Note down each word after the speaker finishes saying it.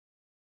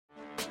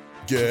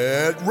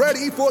Get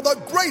ready for the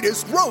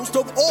greatest roast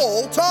of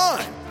all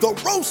time, the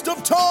Roast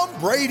of Tom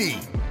Brady,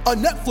 a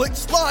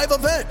Netflix live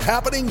event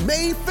happening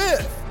May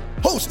 5th.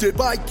 Hosted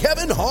by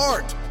Kevin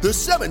Hart, the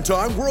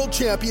 7-time world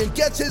champion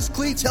gets his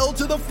cleats held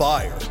to the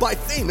fire by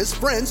famous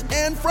friends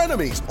and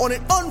frenemies on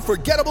an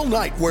unforgettable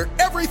night where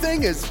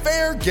everything is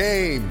fair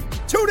game.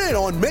 Tune in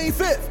on May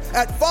 5th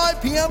at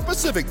 5 p.m.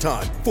 Pacific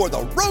time for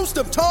the Roast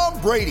of Tom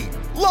Brady,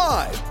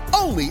 live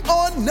only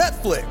on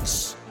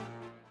Netflix.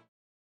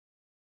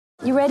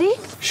 You ready?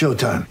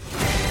 Showtime.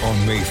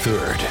 On May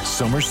 3rd,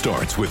 summer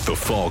starts with The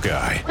Fall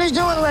Guy. Let's do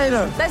it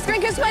later. Let's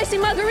drink a spicy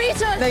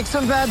margarita. Make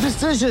some bad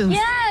decisions.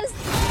 Yes!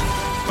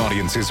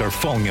 Audiences are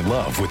falling in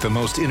love with the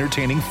most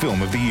entertaining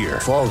film of the year.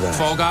 Fall Guy.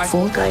 Fall Guy?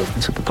 Fall guy.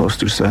 That's what the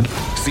poster said.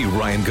 See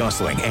Ryan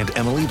Gosling and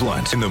Emily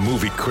Blunt in the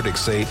movie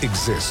critics say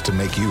exists to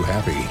make you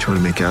happy. Trying to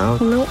make it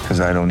out? Nope. Because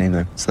I don't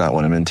either. It's not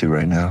what I'm into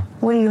right now.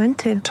 What are you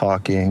into?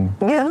 Talking.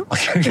 Yeah.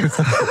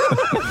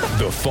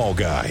 The Fall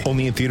Guy.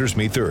 Only in theaters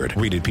May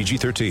 3rd. Rated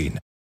PG-13.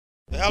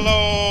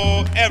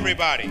 Hello,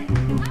 everybody.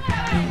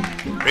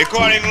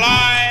 Recording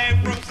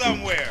live from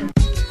somewhere.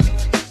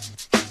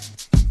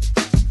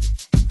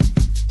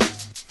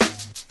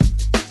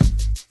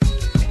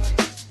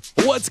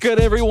 What's good,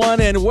 everyone,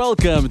 and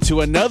welcome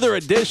to another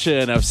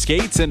edition of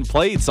Skates and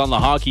Plates on the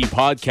Hockey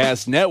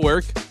Podcast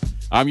Network.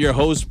 I'm your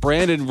host,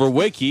 Brandon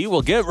Verwicki.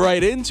 We'll get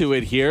right into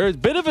it here. A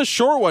bit of a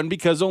short one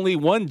because only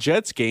one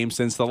Jets game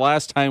since the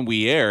last time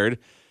we aired,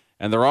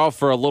 and they're off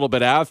for a little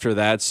bit after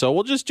that. So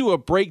we'll just do a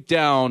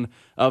breakdown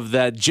of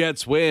that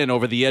Jets win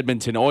over the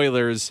Edmonton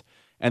Oilers,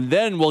 and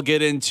then we'll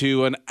get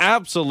into an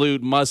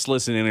absolute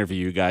must-listen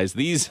interview, you guys.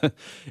 These,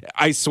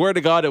 I swear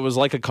to God, it was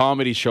like a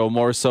comedy show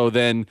more so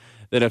than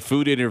a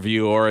food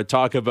interview or a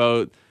talk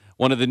about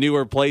one of the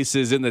newer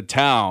places in the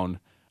town.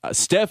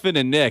 Stefan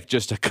and Nick,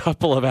 just a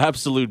couple of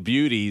absolute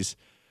beauties,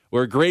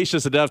 were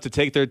gracious enough to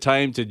take their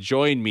time to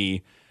join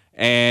me,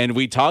 and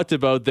we talked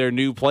about their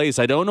new place.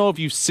 I don't know if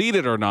you've seen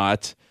it or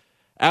not.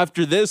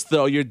 After this,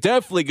 though, you're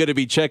definitely going to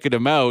be checking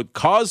them out.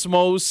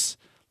 Cosmos,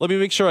 let me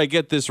make sure I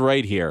get this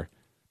right here.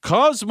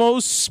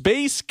 Cosmos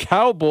Space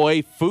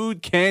Cowboy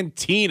Food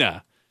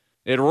Cantina.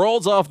 It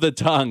rolls off the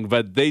tongue,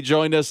 but they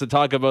joined us to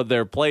talk about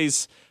their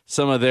place,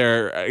 some of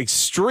their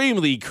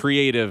extremely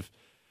creative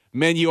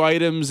menu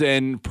items,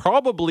 and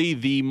probably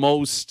the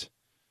most,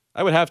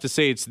 I would have to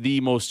say it's the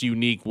most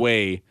unique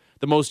way,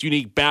 the most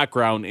unique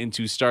background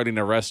into starting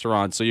a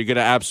restaurant. So you're going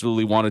to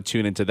absolutely want to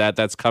tune into that.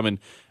 That's coming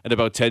in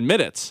about 10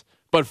 minutes.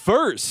 But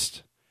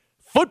first,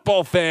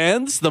 football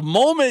fans, the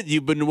moment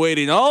you've been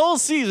waiting all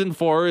season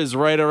for is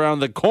right around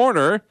the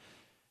corner.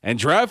 And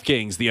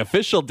DraftKings, the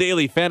official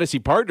daily fantasy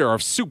partner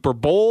of Super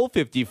Bowl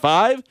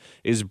 55,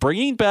 is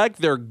bringing back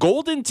their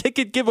golden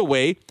ticket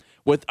giveaway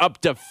with up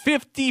to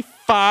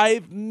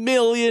 $55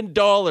 million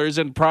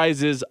in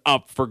prizes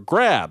up for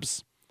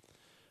grabs.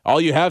 All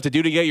you have to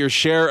do to get your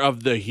share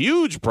of the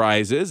huge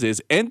prizes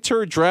is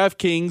enter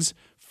DraftKings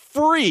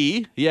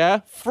free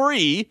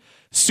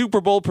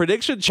Super Bowl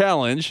prediction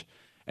challenge.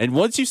 And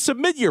once you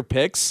submit your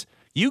picks,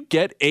 you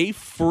get a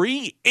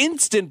free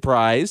instant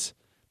prize,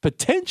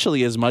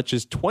 potentially as much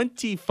as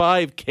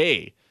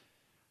 $25,000.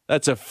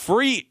 That's a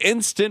free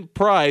instant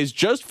prize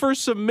just for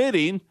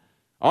submitting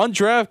on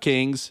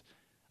DraftKings,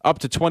 up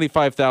to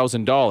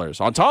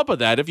 $25,000. On top of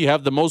that, if you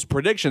have the most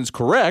predictions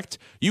correct,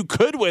 you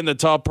could win the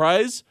top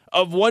prize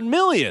of $1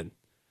 million.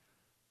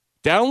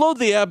 Download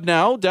the app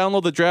now.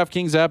 Download the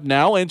DraftKings app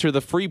now. Enter the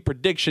free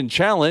prediction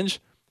challenge.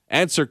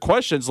 Answer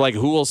questions like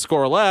who will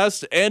score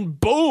last, and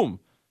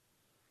boom,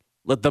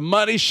 let the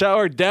money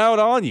shower down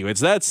on you. It's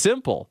that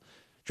simple.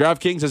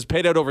 DraftKings has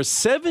paid out over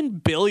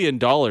 $7 billion,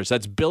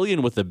 that's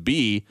billion with a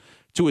B,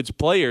 to its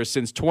players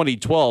since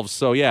 2012.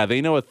 So, yeah, they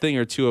know a thing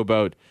or two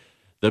about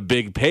the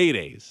big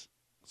paydays.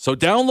 So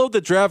download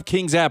the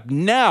DraftKings app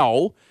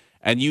now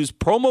and use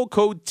promo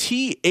code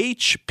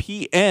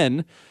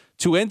THPN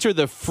to enter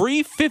the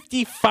free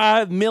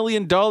 $55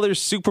 million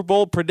Super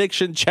Bowl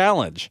prediction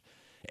challenge.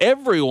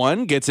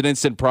 Everyone gets an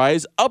instant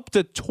prize up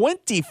to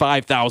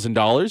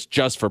 $25,000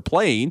 just for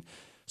playing.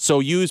 So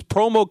use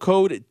promo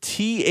code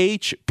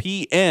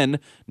THPN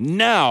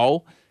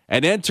now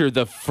and enter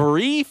the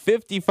free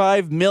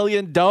 $55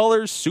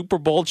 million Super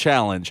Bowl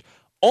challenge.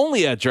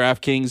 Only at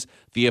DraftKings,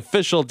 the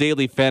official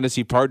daily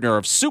fantasy partner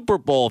of Super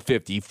Bowl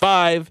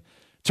 55.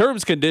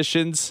 Terms,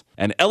 conditions,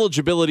 and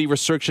eligibility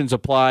restrictions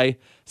apply.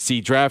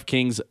 See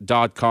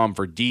DraftKings.com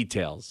for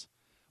details.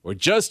 We're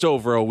just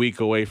over a week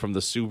away from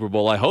the Super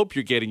Bowl. I hope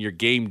you're getting your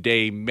game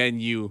day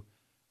menu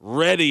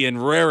ready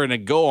and raring to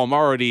go. I'm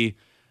already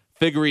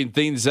figuring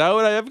things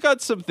out. I've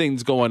got some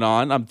things going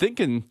on. I'm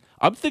thinking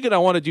I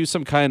want to do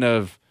some kind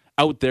of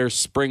out there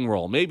spring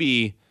roll,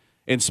 maybe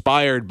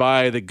inspired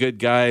by the good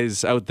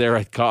guys out there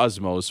at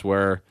Cosmos,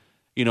 where,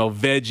 you know,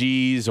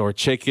 veggies or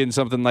chicken,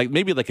 something like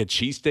maybe like a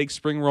cheesesteak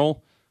spring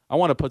roll. I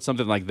want to put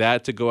something like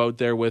that to go out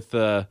there with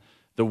the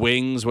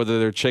wings, whether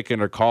they're chicken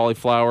or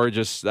cauliflower.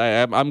 Just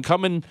I'm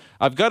coming.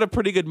 I've got a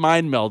pretty good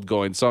mind meld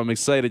going, so I'm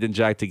excited and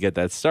jacked to get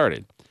that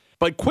started.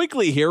 But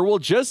quickly here, we'll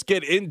just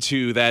get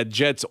into that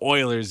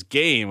Jets-Oilers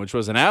game, which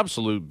was an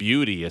absolute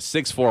beauty, a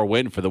 6-4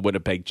 win for the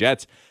Winnipeg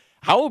Jets.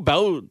 How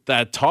about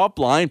that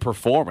top-line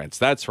performance?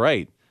 That's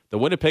right, the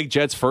Winnipeg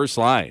Jets' first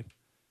line.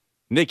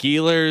 Nick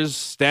Ehlers,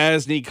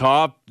 Stastny,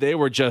 Kopp, they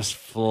were just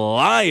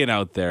flying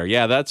out there.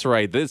 Yeah, that's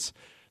right.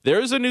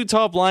 There's a new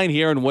top line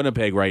here in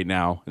Winnipeg right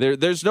now.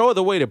 There's no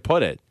other way to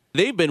put it.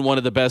 They've been one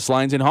of the best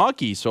lines in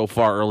hockey so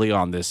far early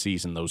on this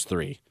season, those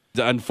three.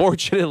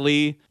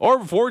 Unfortunately,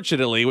 or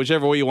fortunately,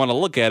 whichever way you want to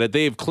look at it,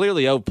 they've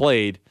clearly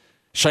outplayed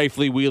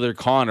Scheifele, Wheeler,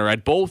 Connor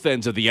at both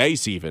ends of the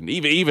ice even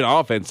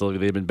offensively,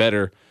 they've been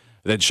better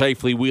than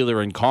Scheifele,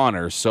 Wheeler, and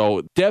Connor.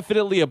 So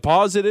definitely a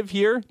positive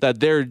here that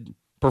they're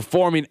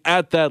performing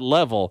at that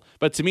level.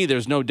 But to me,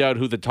 there's no doubt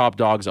who the top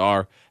dogs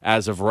are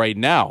as of right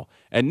now.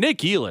 And Nick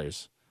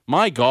Ehlers,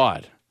 my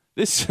God,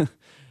 this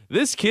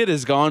kid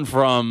has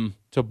gone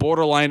to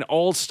borderline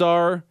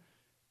all-star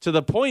to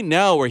the point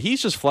now where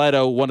he's just flat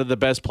out one of the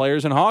best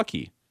players in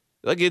hockey.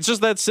 Like, it's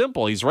just that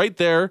simple. He's right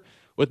there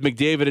with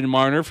McDavid and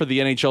Marner for the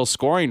NHL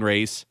scoring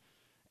race,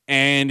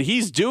 and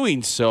he's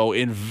doing so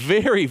in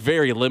very,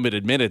 very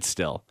limited minutes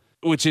still,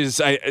 which is,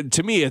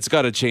 to me, it's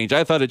got to change.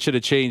 I thought it should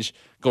have changed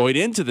going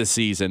into the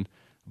season,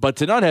 but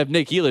to not have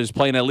Nick Ehlers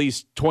playing at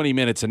least 20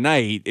 minutes a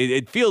night,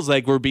 it feels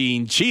like we're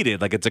being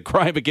cheated, like it's a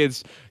crime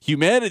against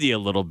humanity a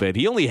little bit.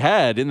 He only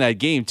had, in that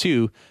game,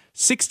 too,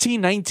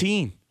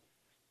 16-19.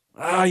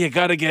 You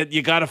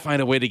gotta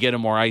find a way to get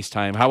him more ice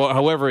time.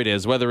 However it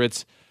is, whether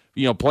it's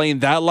playing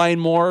that line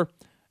more,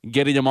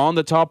 getting him on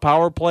the top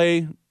power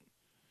play.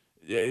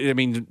 I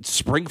mean,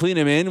 sprinkling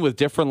him in with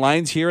different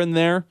lines here and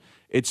there.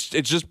 It's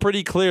just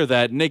pretty clear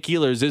that Nick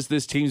Ehlers is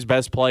this team's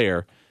best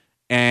player,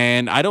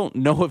 and I don't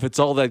know if it's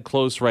all that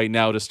close right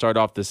now to start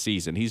off the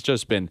season. He's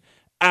just been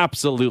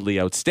absolutely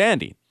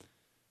outstanding.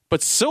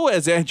 But so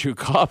has Andrew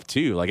Kopp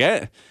too.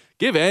 Like,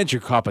 give Andrew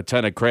Kopp a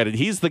ton of credit.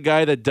 He's the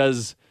guy that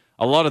does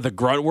a lot of the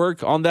grunt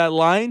work on that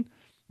line,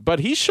 but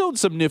he showed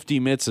some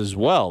nifty mitts as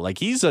well. Like,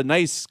 he's a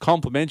nice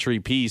complementary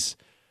piece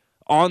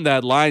on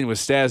that line with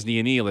Stastny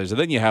and Ehlers. And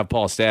then you have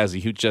Paul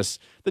Stastny, who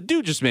the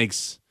dude just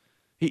makes,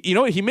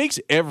 he makes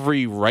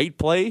every right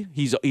play.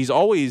 He's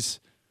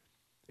always,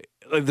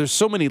 like, there's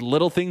so many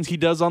little things he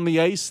does on the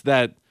ice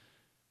that,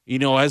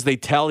 as they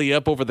tally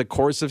up over the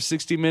course of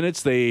 60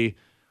 minutes, they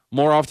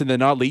more often than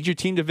not lead your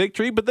team to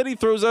victory. But then he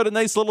throws out a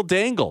nice little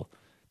dangle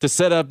to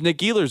set up Nick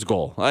Ehlers'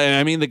 goal.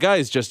 I mean, the guy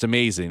is just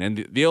amazing.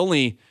 And the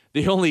only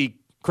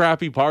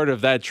crappy part of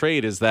that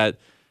trade is that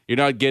you're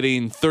not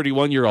getting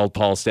 31-year-old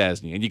Paul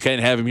Stastny, and you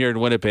can't have him here in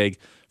Winnipeg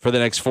for the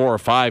next 4 or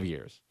 5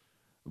 years.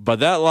 But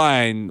that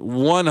line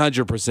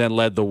 100%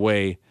 led the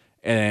way,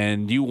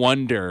 and you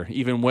wonder,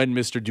 even when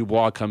Mr.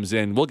 Dubois comes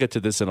in, we'll get to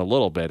this in a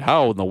little bit,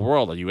 how in the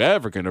world are you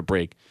ever going to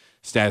break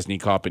Stastny,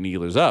 Kopp, and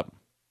Ehlers up?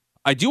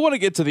 I do want to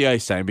get to the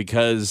ice time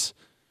because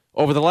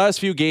over the last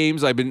few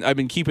games, I've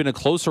been keeping a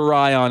closer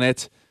eye on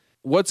it.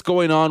 What's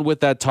going on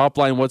with that top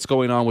line? What's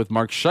going on with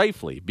Mark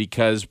Scheifele?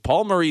 Because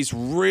Paul Maurice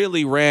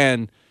really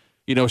ran,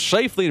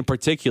 Scheifele in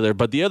particular,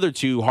 but the other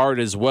two hard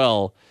as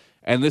well.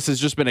 And this has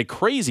just been a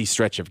crazy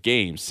stretch of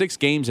games, 6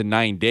 games in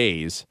 9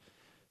 days.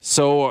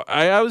 So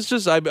I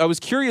was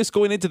curious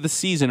going into the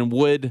season,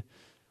 would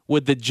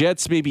the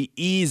Jets maybe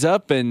ease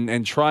up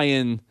and try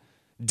and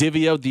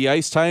divvy out the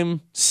ice time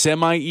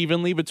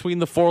semi-evenly between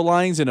the 4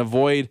 lines and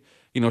avoid,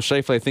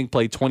 Scheifele, I think,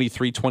 played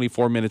 23,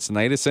 24 minutes a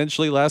night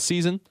essentially last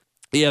season.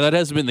 Yeah, that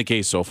hasn't been the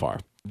case so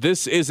far.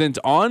 This isn't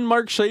on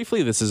Mark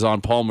Scheifele. This is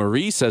on Paul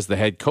Maurice as the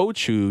head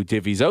coach who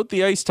divvies out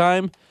the ice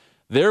time.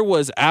 There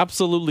was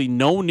absolutely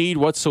no need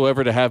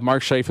whatsoever to have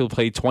Mark Scheifele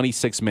play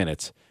 26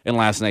 minutes in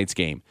last night's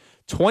game.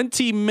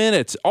 20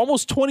 minutes,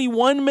 almost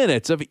 21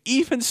 minutes of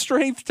even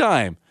strength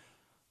time.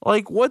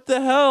 Like, what the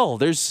hell?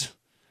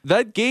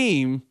 That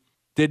game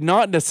did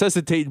not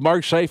necessitate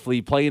Mark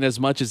Scheifele playing as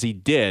much as he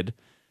did.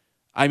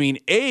 I mean,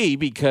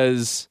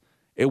 because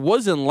it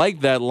wasn't like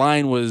that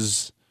line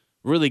was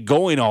really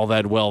going all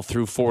that well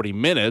through 40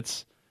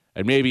 minutes,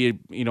 and maybe,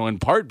 in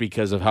part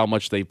because of how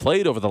much they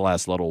played over the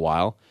last little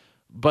while.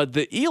 But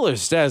the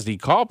Ehlers-Stastny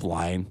Kopp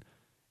line,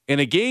 in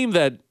a game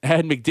that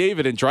had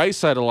McDavid and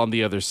Draisaitl on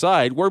the other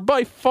side, were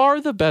by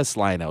far the best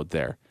line out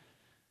there.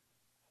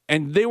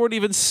 And they weren't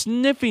even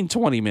sniffing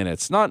 20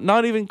 minutes.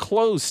 Not even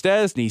close.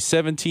 Stastny,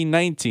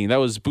 17-19. That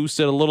was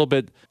boosted a little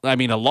bit, a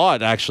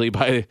lot actually,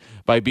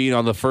 by being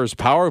on the first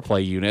power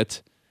play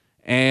unit.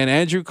 And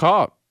Andrew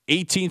Kopp,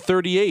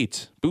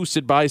 18-38,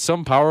 boosted by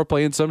some power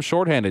play and some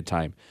shorthanded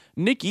time.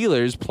 Nick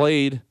Ehlers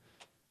played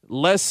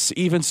less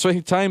even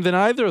strength time than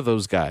either of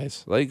those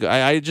guys. Like,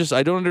 I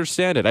don't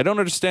understand it. I don't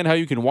understand how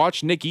you can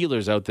watch Nick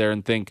Ehlers out there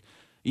and think,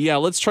 yeah,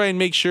 let's try and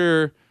make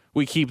sure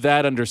we keep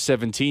that under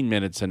 17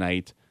 minutes a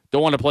night.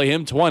 Don't want to play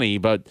him 20,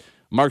 but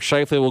Mark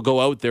Scheifele will go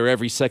out there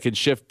every second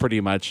shift pretty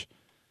much.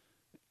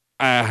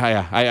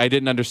 I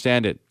didn't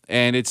understand it.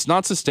 And it's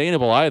not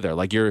sustainable either.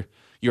 Like, you're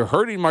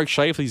hurting Mark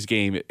Scheifele's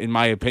game, in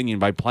my opinion,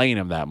 by playing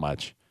him that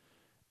much.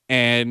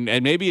 And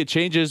maybe it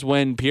changes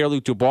when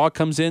Pierre-Luc Dubois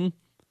comes in.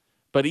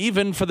 But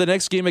even for the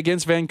next game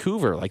against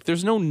Vancouver, like,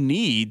 there's no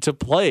need to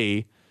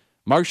play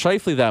Mark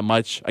Scheifele that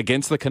much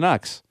against the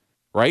Canucks,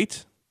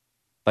 right?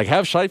 Like,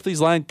 have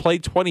Scheifele's line play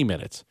 20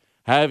 minutes.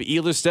 Have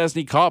Ehlers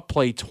Stastny Kopp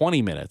play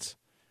 20 minutes.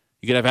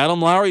 You could have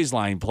Adam Lowry's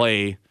line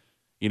play,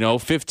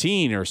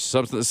 15 or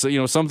something,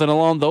 something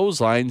along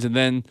those lines. And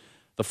then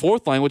the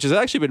fourth line, which has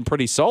actually been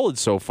pretty solid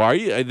so far,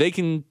 they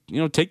can,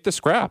 take the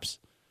scraps.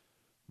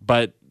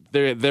 But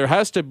there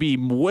has to be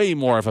way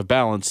more of a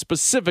balance,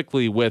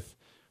 specifically with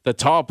the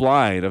top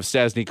line of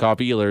Stastny Kopp,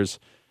 Ehlers,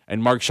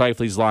 and Mark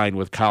Scheifele's line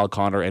with Kyle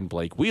Connor and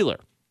Blake Wheeler.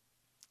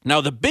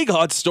 Now, the big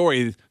hot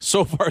story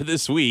so far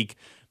this week,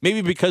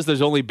 maybe because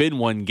there's only been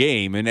one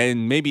game,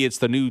 and maybe it's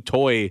the new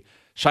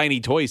shiny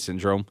toy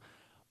syndrome,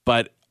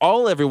 but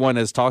all everyone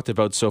has talked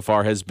about so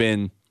far has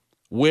been,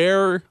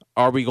 where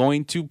are we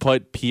going to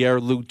put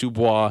Pierre-Luc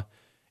Dubois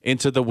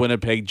into the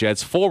Winnipeg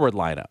Jets forward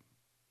lineup?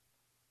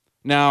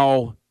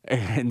 Now,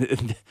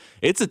 and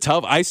it's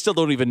I still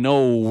don't even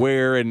know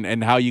where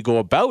and how you go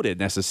about it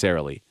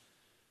necessarily.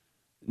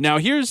 Now,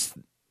 there's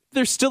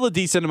still a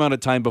decent amount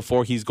of time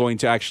before he's going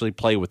to actually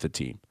play with the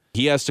team.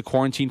 He has to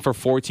quarantine for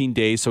 14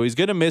 days, so he's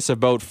going to miss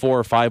about 4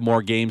 or 5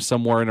 more games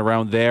somewhere and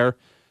around there.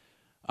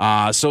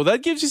 So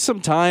that gives you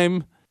some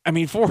time.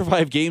 4 or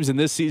 5 games in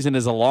this season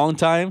is a long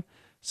time.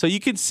 So you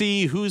can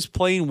see who's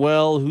playing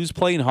well, who's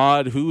playing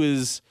hot,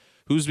 who's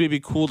maybe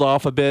cooled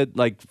off a bit.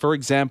 Like, for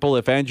example,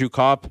 if Andrew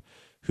Kopp,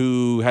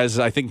 who has,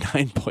 I think,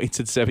 9 points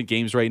in 7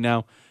 games right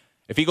now,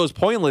 if he goes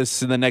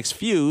pointless in the next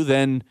few,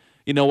 then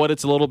you know what?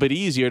 It's a little bit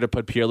easier to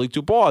put Pierre-Luc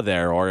Dubois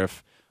there. Or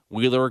if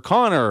Wheeler or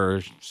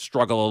Connor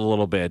struggle a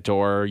little bit,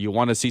 or you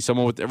want to see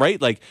someone with,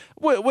 right? Like,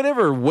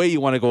 whatever way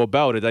you want to go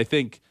about it, I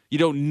think you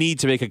don't need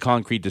to make a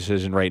concrete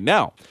decision right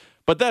now.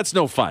 But that's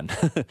no fun.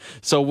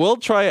 So we'll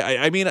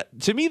try.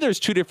 To me, there's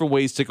 2 different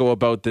ways to go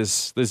about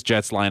this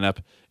Jets lineup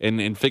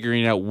and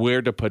figuring out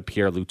where to put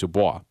Pierre-Luc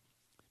Dubois.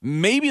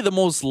 Maybe the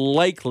most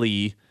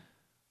likely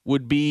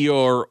would be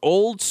your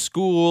old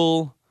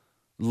school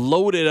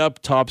loaded up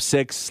top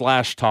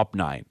 6/top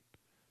 9,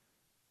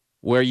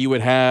 where you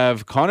would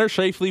have Connor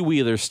Scheifele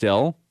Wheeler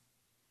still.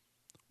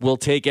 We'll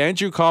take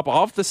Andrew Kopp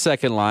off the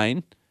second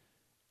line,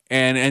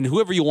 and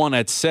whoever you want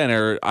at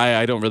center,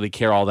 I don't really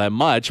care all that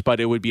much, but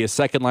it would be a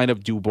second line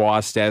of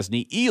Dubois,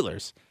 Stastny,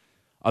 Ehlers.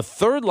 A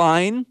third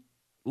line,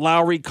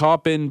 Lowry,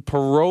 Kopp, and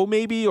Perreault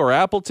maybe, or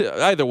Appleton.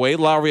 Either way,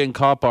 Lowry and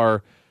Kopp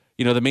are,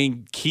 the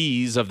main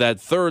keys of that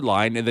third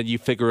line, and then you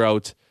figure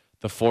out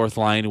the fourth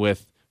line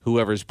with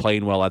whoever's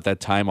playing well at that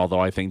time, although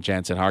I think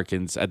Jansen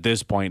Harkins at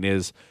this point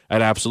is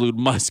an absolute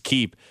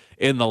must-keep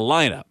in the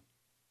lineup.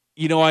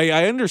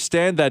 I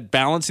understand that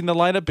balancing the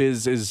lineup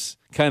is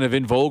kind of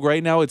in vogue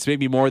right now. It's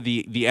maybe more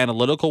the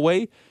analytical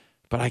way,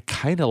 but I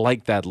kind of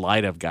like that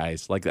lineup,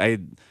 guys. Like, I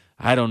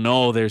don't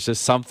know. There's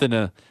just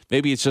something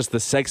maybe it's just the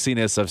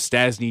sexiness of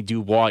Stastny,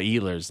 Dubois,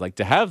 Ehlers. Like,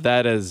 to have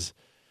that as,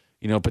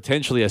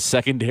 potentially a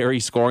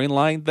secondary scoring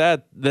line,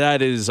 that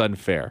is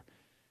unfair.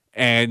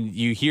 And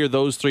you hear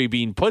those 3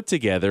 being put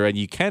together, and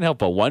you can't help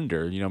but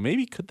wonder,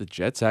 maybe could the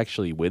Jets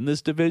actually win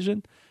this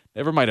division?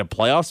 Never mind a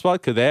playoff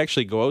spot. Could they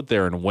actually go out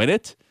there and win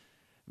it?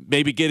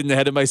 Maybe getting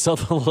ahead of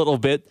myself a little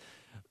bit.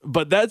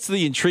 But that's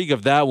the intrigue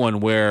of that one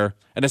where,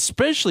 and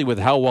especially with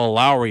how well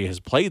Lowry has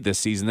played this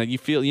season, that you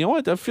feel,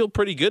 I feel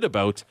pretty good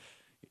about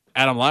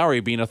Adam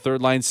Lowry being a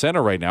third-line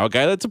center right now. A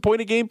guy that's a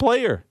point-a-game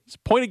player. It's a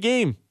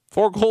point-a-game.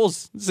 4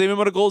 goals, the same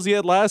amount of goals he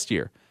had last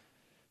year.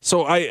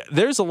 So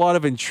there's a lot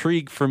of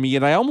intrigue for me,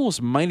 and I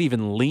almost might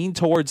even lean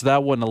towards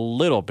that one a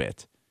little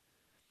bit.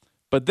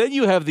 But then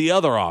you have the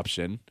other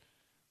option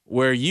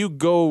where you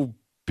go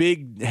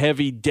big,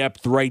 heavy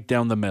depth right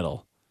down the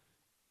middle.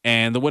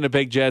 And the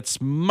Winnipeg Jets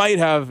might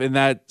have, in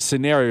that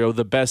scenario,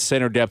 the best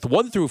center depth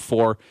 1 through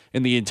 4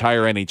 in the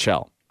entire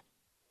NHL.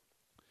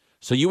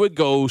 So you would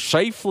go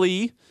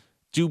Scheifele,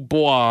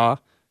 Dubois,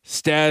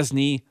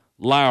 Stastny,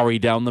 Lowry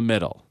down the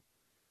middle.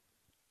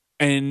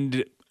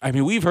 And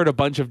we've heard a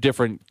bunch of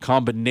different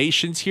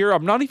combinations here.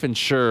 I'm not even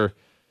sure.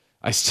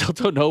 I still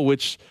don't know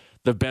which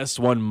the best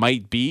one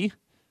might be.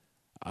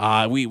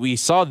 We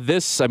saw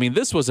this.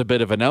 This was a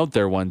bit of an out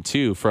there one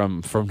too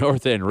from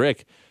North End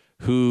Rick,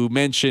 who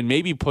mentioned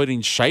maybe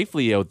putting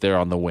Scheifele out there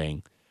on the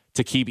wing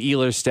to keep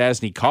Ehlers,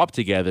 Stastny, Kopp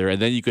together,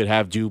 and then you could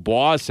have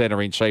Dubois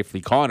centering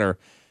Scheifele, Connor,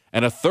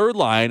 and a third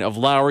line of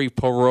Lowry,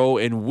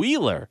 Perreault, and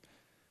Wheeler.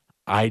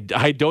 I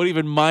don't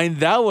even mind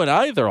that one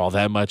either all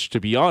that much, to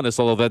be honest,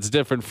 although that's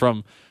different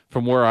from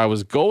where I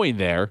was going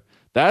there.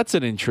 That's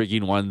an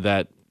intriguing one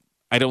that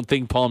I don't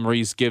think Paul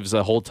Maurice gives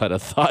a whole ton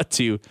of thought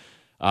to,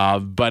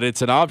 but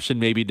it's an option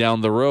maybe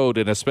down the road,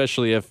 and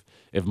especially if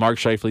Mark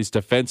Scheifele's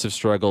defensive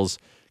struggles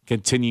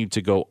continue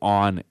to go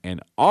on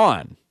and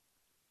on.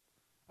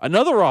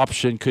 Another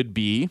option could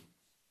be,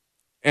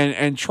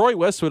 and Troy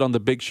Westwood on the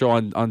big show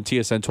on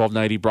TSN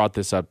 1290 brought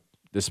this up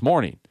this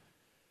morning,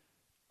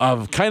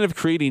 of kind of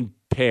creating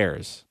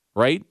pairs,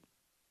 right?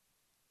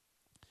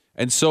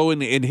 And so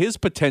in his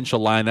potential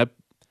lineup,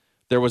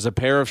 there was a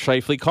pair of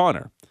Scheifele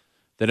Connor,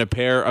 then a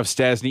pair of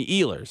Stastny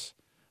Ehlers,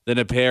 then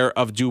a pair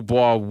of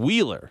Dubois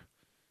Wheeler,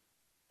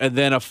 and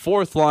then a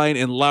fourth line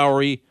in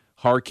Lowry,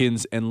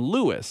 Harkins, and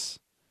Lewis.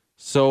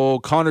 So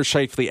Connor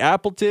Scheifele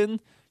Appleton,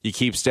 You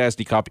keep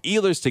Stastny, Kopp,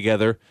 Ehlers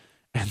together,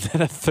 and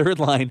then a third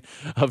line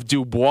of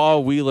Dubois,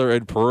 Wheeler,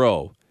 and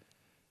Perreault.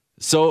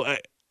 So,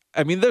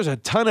 I mean, there's a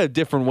ton of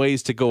different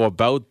ways to go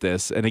about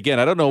this. And again,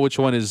 I don't know which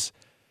one is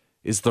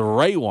the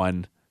right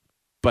one,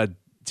 but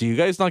do you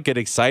guys not get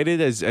excited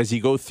as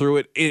you go through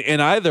it in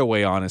either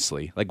way,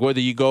 honestly? Like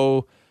whether you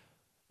go,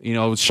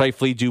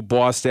 Scheifele,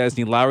 Dubois,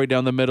 Stastny, Lowry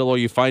down the middle, or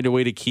you find a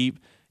way to keep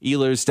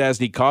Ehlers,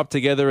 Stastny, Kopp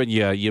together and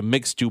you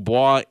mix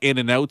Dubois in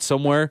and out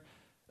somewhere.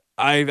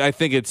 I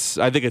think it's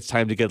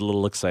time to get a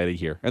little excited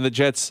here. And the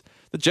Jets,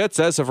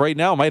 as of right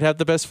now, might have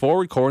the best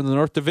forward core in the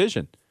North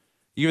Division,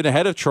 even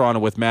ahead of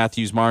Toronto with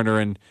Matthews, Marner,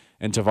 and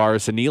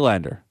Tavares and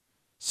Nylander.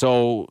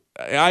 So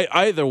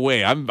either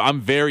way,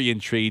 I'm very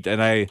intrigued,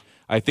 and I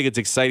think it's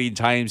exciting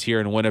times here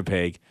in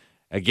Winnipeg.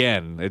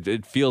 Again,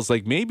 it feels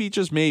like maybe,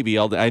 just maybe,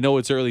 I know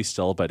it's early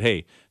still, but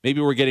hey,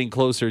 maybe we're getting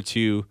closer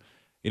to,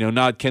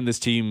 not can this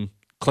team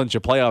clinch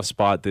a playoff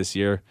spot this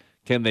year?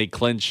 Can they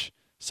clinch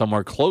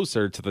somewhere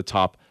closer to the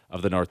top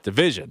of the North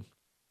Division?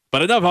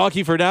 But enough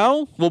hockey for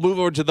now. We'll move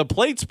over to the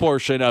plates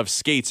portion of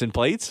Skates and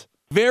Plates.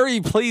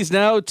 Very pleased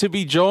now to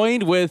be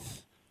joined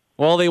with,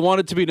 well, they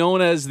wanted to be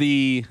known as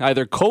the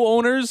either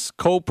co-owners,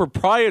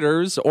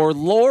 co-proprietors, or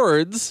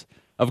lords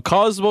of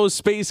Cosmos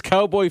Space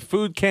Cowboy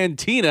Food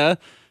Cantina,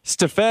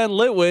 Stefan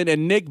Litwin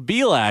and Nick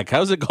Belak.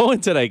 How's it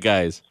going tonight,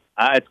 guys?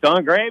 It's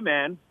going great,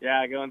 man.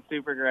 Yeah, going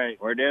super great.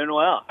 We're doing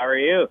well. How are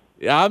you?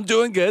 Yeah, I'm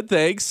doing good,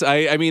 thanks.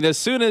 I mean, as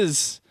soon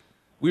as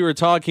we were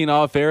talking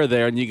off air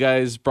there and you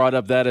guys brought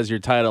up that as your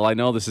title, I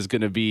know this is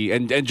going to be,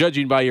 and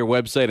judging by your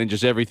website and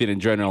just everything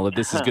in general, that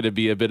this is going to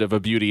be a bit of a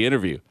beauty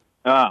interview.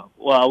 Oh,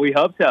 well, we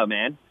hope so,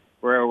 man.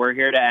 We're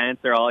here to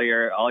answer all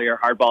your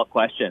hardball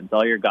questions,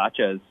 all your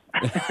gotchas.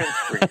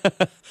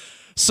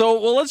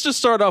 So, well, let's just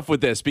start off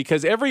with this,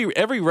 because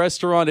every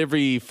restaurant,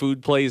 every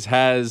food place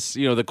has,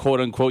 the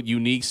quote-unquote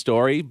unique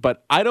story,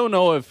 but I don't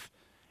know if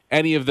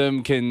any of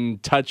them can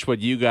touch what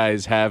you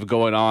guys have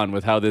going on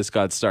with how this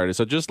got started.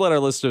 So just let our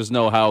listeners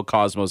know how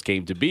Cosmos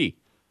came to be.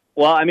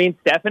 Well, I mean,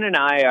 Stefan and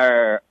I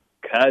are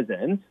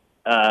cousins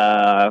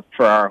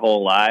for our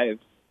whole lives.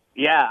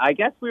 Yeah, I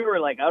guess we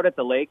were out at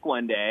the lake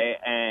one day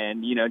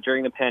and,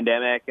 during the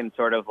pandemic and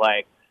sort of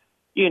had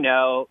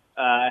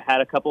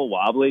a couple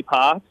wobbly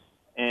pops.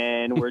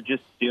 And we're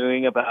just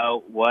stewing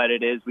about what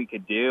it is we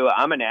could do.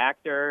 I'm an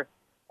actor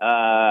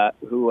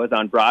who was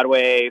on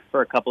Broadway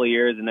for a couple of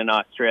years and in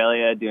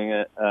Australia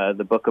doing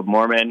the Book of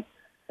Mormon.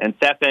 And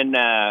Stefan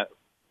was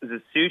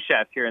a sous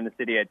chef here in the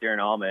city at Deer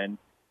and Allman.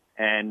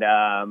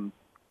 And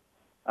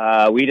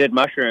we did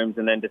mushrooms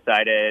and then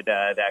decided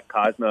that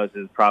Cosmos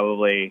is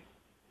probably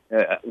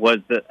was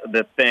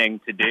the thing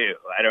to do.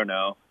 I don't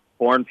know.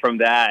 Born from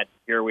that,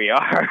 here we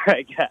are,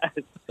 I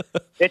guess.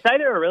 It's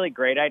either a really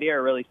great idea or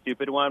a really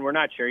stupid one. We're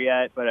not sure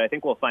yet, but I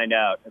think we'll find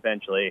out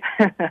eventually.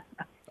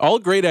 All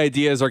great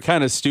ideas are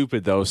kind of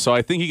stupid, though, so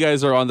I think you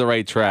guys are on the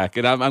right track.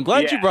 And I'm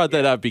glad you brought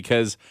that up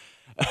because,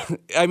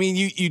 I mean,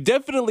 you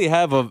definitely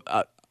have a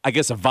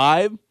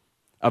vibe,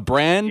 a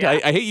brand. Yeah.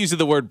 I hate using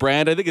the word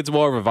brand. I think it's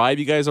more of a vibe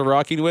you guys are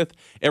rocking with.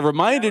 It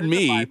reminded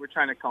me. The vibe we're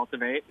trying to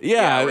cultivate.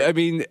 Yeah, I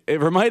mean, it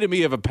reminded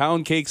me of a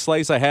pound cake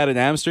slice I had in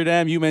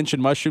Amsterdam. You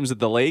mentioned mushrooms at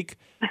the lake.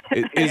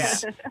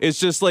 It's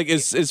just like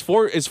is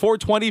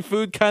 420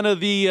 food kind of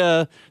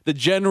the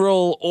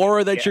general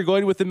aura that you're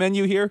going with the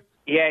menu here?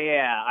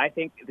 Yeah. I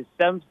think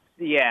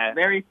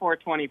very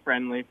 420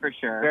 friendly for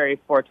sure. Very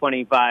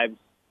 420 vibes,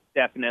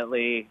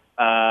 definitely.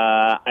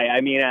 I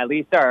mean, at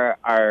least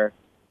our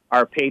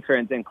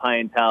patrons and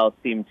clientele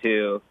seem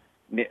to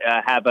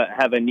have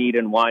a need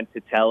and want to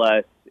tell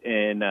us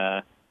in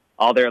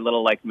all their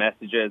little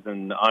messages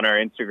and on our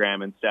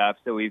Instagram and stuff.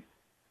 So we've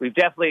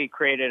definitely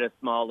created a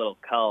small little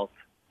cult.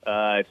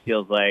 It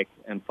feels like,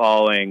 and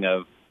following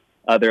of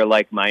other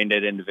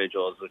like-minded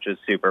individuals, which is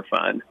super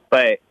fun.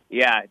 But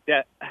yeah,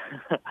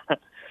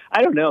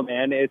 I don't know,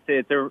 man.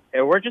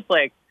 We're just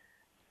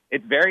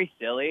it's very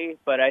silly,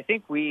 but I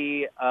think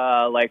we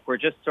we're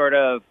just sort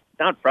of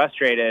not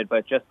frustrated,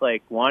 but just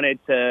wanted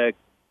to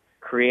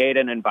create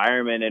an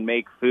environment and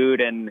make food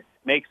and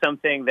make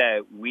something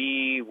that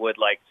we would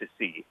like to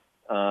see.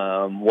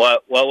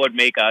 What would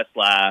make us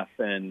laugh,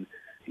 and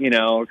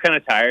we're kind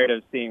of tired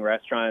of seeing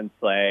restaurants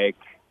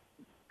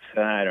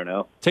I don't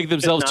know, take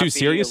themselves too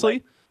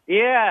seriously.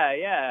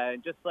 Yeah.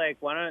 Just why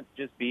not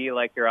just be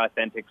your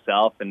authentic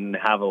self and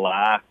have a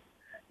laugh?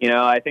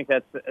 I think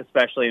that's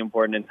especially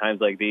important in times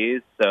like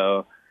these.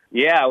 So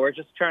yeah, we're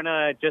just trying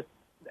to just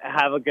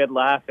have a good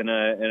laugh and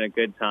a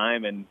good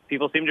time, and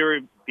people seem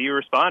to be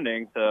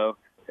responding. So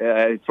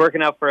it's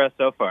working out for us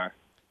so far.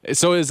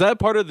 So is that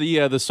part of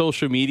the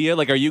social media?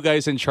 Are you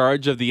guys in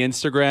charge of the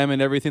Instagram and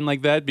everything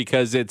like that?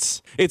 Because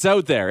it's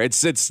out there.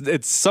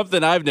 It's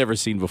something I've never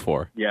seen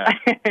before. Yeah.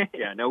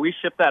 Yeah. No, we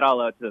ship that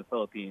all out to the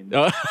Philippines.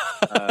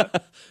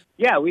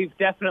 Yeah, we've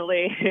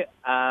definitely.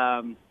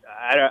 I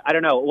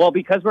don't know. Well,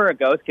 because we're a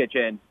ghost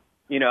kitchen,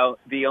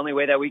 the only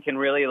way that we can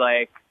really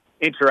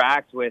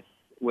interact with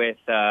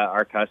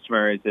our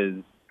customers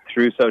is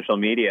through social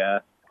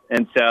media,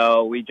 and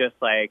so we just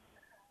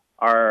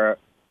are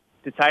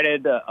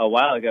decided a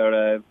while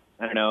ago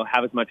I don't know,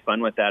 have as much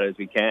fun with that as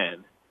we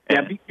can.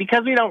 Yeah,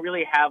 because we don't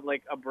really have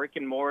like a brick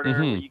and mortar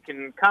where you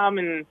can come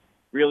and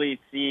really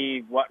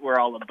see what we're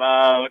all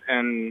about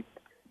and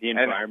the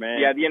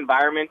environment. The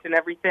environment and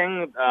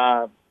everything.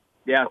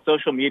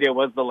 Social media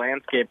was the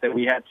landscape that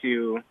we had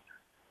to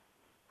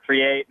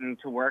create and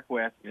to work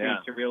with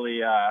to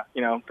really,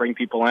 bring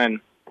people in.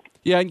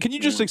 Yeah, and can you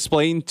just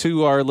explain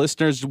to our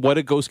listeners what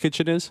a ghost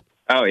kitchen is?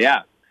 Oh,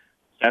 yeah.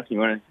 Steph, you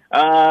want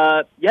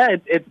to?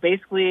 It's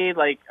basically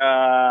like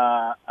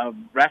a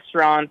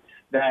restaurant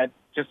that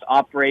just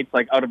operates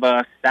like out of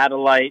a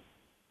satellite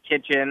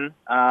kitchen,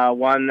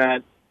 one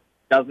that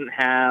doesn't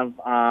have...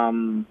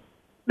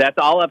 That's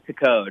all up to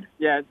code.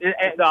 Yeah,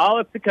 it's all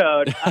up to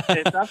code.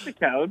 It's up to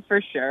code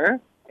for sure.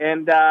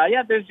 And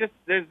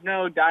there's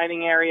no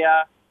dining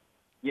area.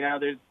 You know,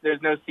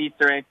 there's no seats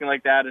or anything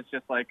like that. It's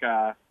just like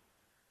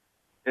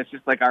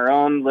our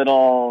own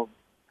little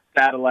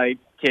satellite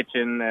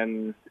kitchen.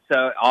 And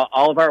so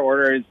all of our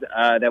orders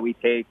that we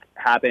take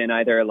happen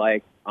either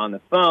like on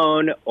the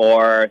phone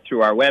or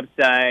through our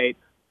website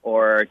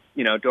or,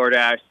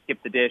 DoorDash,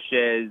 Skip the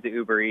Dishes,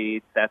 Uber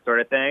Eats, that sort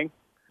of thing.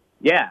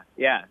 Yeah.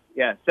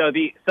 So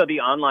the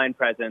online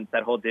presence,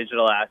 that whole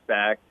digital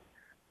aspect,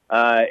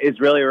 is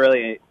really,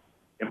 really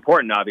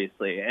important,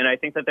 obviously. And I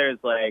think that there's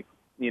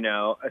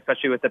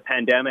especially with the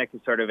pandemic,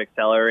 it sort of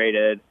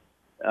accelerated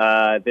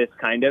this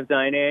kind of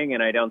dining,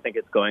 and I don't think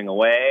it's going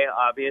away,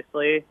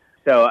 obviously.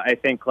 So I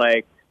think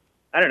we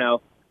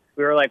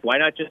were like, why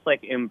not just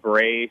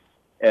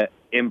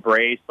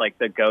embrace like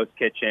the ghost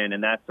kitchen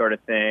and that sort of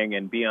thing,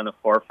 and be on the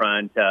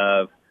forefront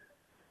of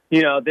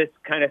this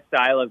kind of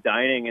style of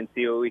dining and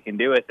see what we can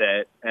do with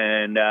it.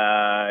 And,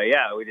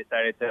 we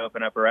decided to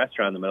open up a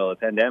restaurant in the middle of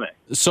the pandemic.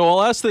 So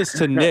I'll ask this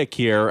to Nick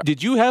here.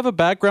 Did you have a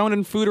background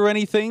in food or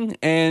anything?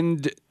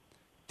 And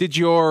did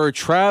your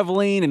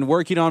traveling and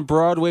working on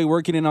Broadway,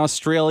 working in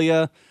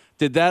Australia,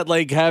 did that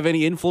have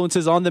any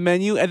influences on the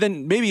menu? And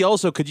then maybe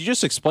also, could you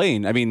just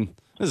explain? I mean,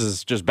 this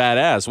is just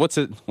badass. What's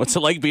it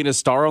like being a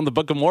star on the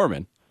Book of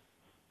Mormon?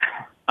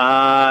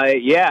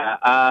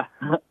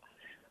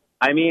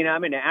 I mean,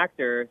 I'm an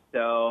actor,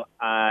 so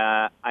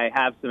I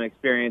have some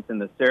experience in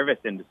the service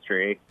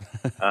industry.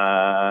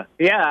 I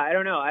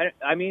don't know.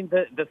 I mean,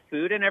 the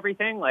food and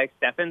everything.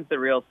 Stefan's the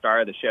real star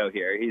of the show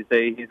here. He's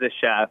a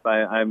chef.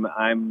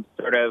 I'm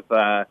sort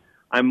of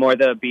I'm more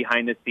the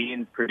behind the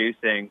scenes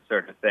producing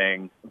sort of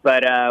thing.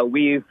 But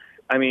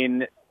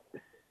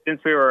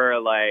since we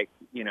were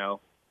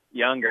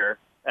younger,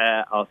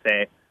 I'll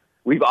say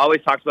we've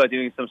always talked about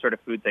doing some sort of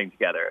food thing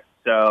together.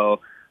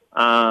 So.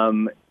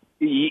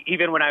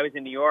 Even when I was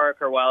in New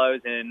York or while I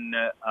was in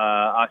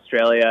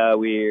Australia,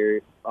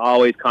 we're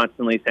always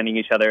constantly sending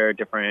each other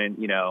different,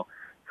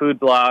 food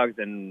blogs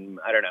and,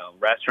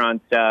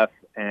 restaurant stuff.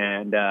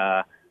 And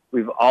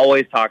we've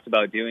always talked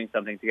about doing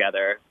something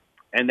together.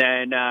 And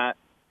then,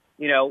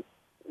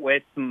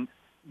 with the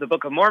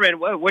Book of Mormon,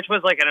 which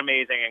was an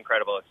amazing,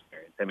 incredible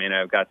experience. I mean,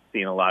 I've got to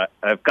see a lot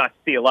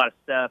of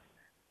stuff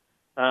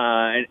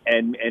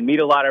and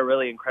meet a lot of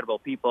really incredible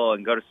people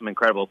and go to some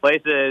incredible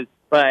places.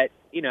 But,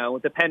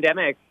 the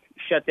pandemic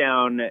shut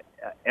down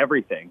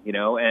everything,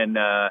 and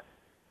the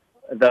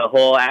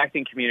whole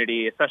acting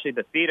community, especially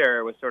the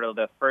theater, was sort of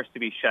the first to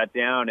be shut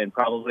down and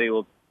probably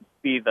will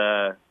be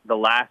the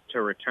last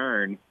to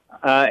return.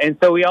 And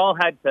so we all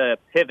had to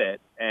pivot.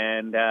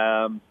 And,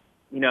 I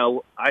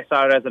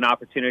saw it as an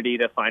opportunity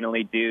to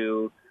finally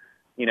do,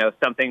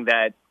 something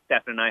that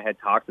Stefan and I had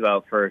talked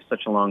about for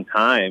such a long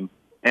time.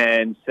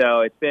 And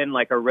so it's been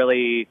a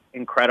really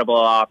incredible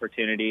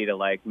opportunity to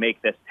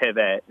make this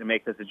pivot and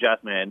make this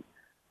adjustment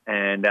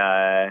and,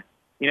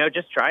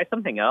 just try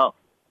something else.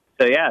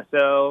 So,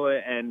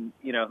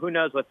 who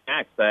knows what's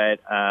next, but,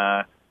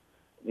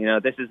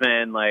 this has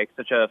been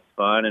such a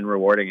fun and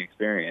rewarding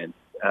experience.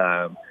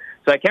 So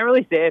I can't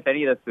really say if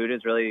any of the food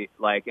is really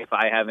if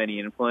I have any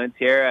influence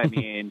here. I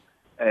mean,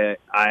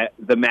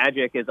 the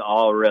magic is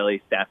all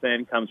really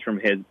Stefan, comes from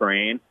his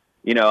brain.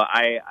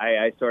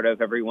 I sort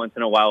of every once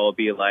in a while will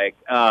be why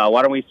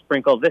don't we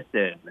sprinkle this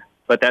in?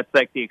 But that's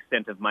the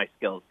extent of my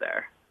skills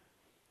there.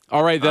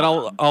 All right, then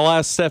I'll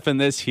ask Stefan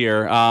this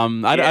here.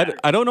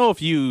 I don't know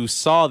if you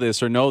saw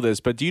this or know this,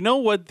 but do you know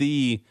what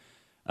the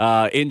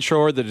intro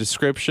or the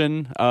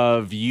description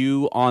of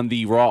you on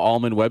the Raw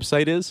Almond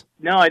website is?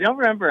 No, I don't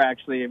remember,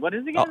 actually. What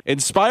is it again?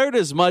 Inspired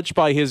as much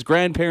by his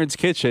grandparents'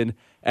 kitchen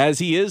as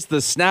he is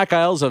the snack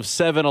aisles of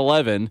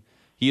 7-Eleven,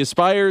 he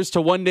aspires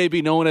to one day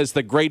be known as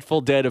the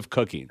Grateful Dead of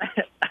cooking.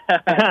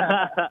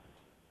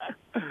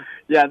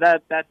 Yeah,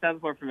 that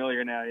sounds more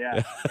familiar now,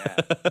 yeah.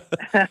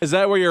 Is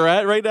that where you're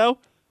at right now?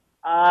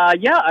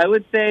 Yeah, I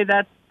would say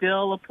that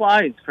still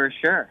applies for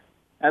sure.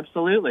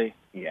 Absolutely.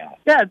 Yeah.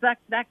 Yeah, it's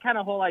that kind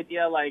of whole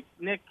idea.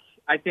 Nick,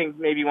 I think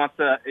maybe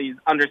he's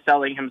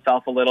underselling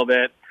himself a little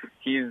bit.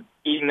 He's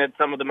eaten at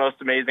some of the most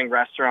amazing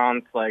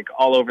restaurants,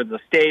 all over the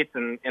States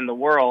and in the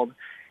world.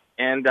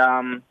 And,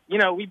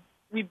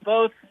 we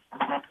both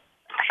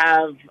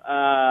have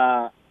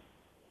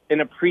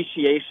an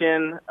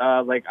appreciation.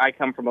 I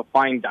come from a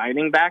fine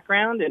dining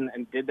background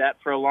and did that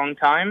for a long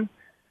time.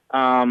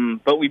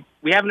 But we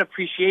have an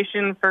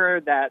appreciation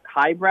for that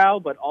highbrow,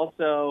 but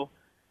also,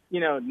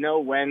 know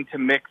when to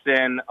mix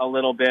in a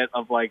little bit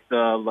of like the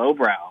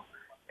lowbrow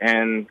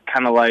and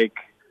kind of like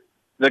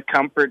the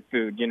comfort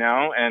food,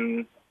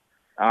 and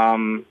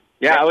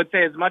I would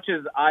say as much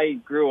as I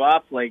grew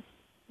up like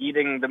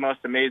eating the most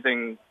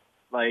amazing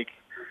like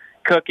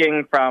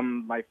cooking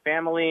from my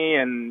family,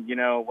 and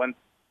once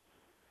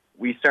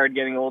we started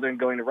getting older and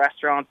going to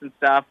restaurants and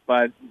stuff,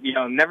 but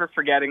never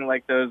forgetting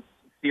like those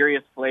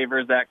serious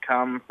flavors that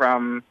come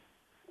from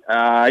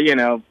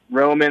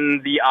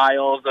roaming the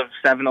aisles of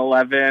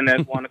 7-Eleven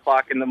at 1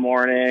 o'clock in the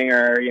morning,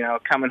 or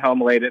coming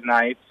home late at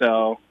night.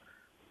 So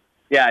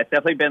yeah, it's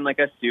definitely been like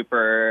a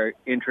super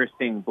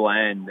interesting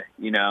blend.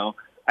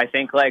 I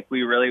think like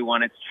we really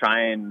wanted to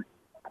try and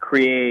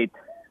create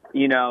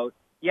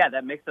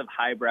that mix of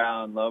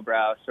highbrow and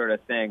lowbrow sort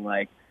of thing,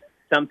 like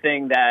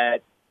something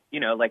that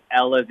like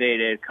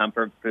elevated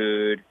comfort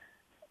food,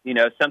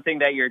 something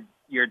that your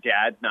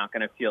dad's not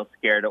going to feel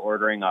scared of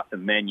ordering off the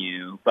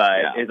menu,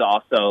 but is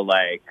also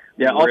like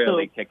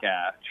really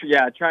kick-ass.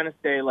 Yeah, trying to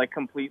stay like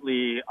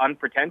completely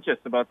unpretentious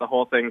about the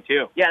whole thing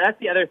too. Yeah, that's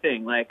the other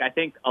thing. Like, I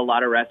think a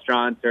lot of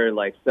restaurants are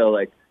like, so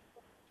like,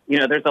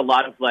 there's a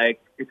lot of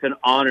like, it's an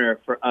honor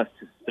for us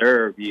to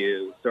serve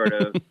you sort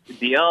of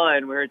deal,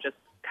 and we're just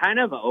kind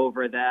of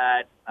over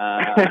that.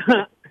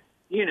 I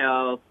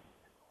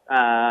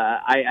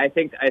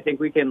think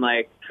we can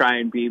like try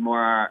and be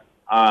more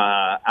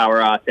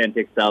our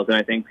authentic selves, and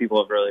I think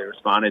people have really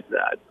responded to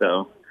that.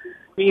 So,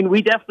 I mean,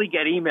 we definitely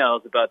get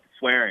emails about the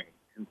swearing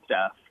and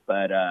stuff,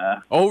 but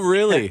oh,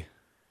 really?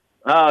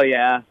 Oh,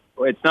 yeah.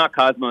 It's not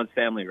Cosmo's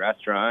family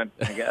restaurant,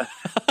 I guess.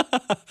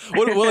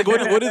 What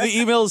do the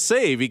emails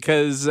say?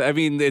 Because I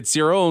mean, it's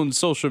your own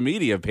social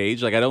media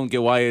page. Like, I don't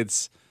get why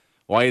it's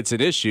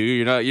an issue.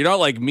 You're not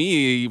like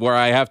me, where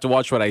I have to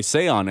watch what I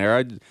say on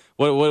there.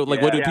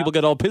 What do people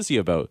get all pissy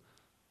about?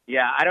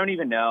 Yeah, I don't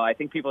even know. I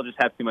think people just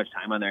have too much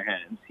time on their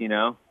hands.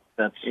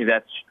 That's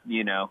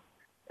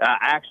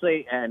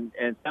actually, and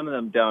some of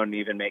them don't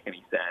even make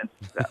any sense.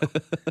 So.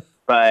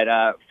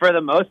 But for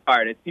the most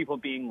part, it's people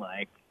being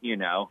like, we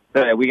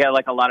got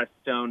like a lot of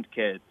stoned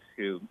kids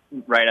who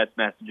write us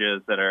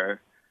messages that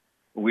are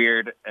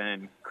weird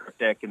and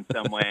cryptic in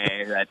some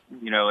way. That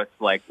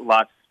it's like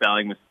lots of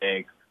spelling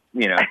mistakes.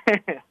 Yeah.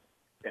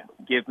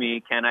 Give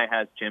me, can I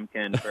have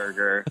Chimkin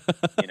burger?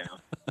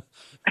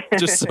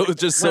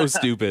 just so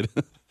stupid.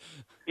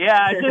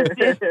 Yeah,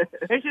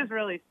 it's just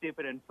really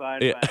stupid and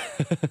fun. Yeah.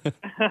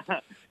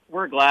 But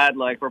we're glad,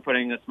 like, we're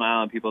putting a smile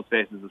on people's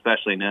faces,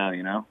 especially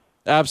now.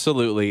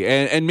 Absolutely.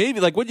 And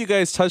maybe like what you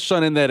guys touched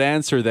on in that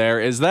answer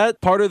there, is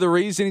that part of the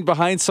reasoning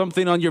behind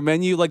something on your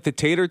menu like the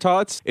tater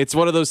tots? It's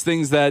one of those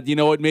things that,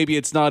 maybe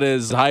it's not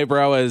as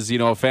highbrow as,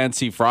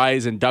 fancy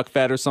fries and duck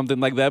fat or something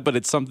like that, but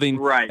it's something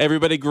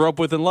everybody grew up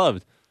with and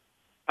loved.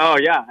 Oh,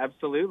 yeah,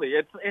 absolutely.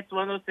 It's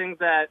one of those things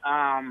that,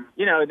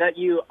 that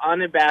you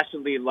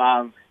unabashedly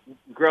love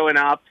growing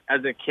up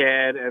as a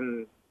kid,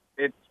 and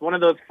it's one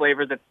of those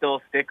flavors that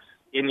still sticks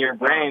in your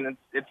brain.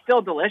 It's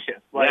still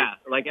delicious. Like, yeah,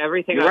 like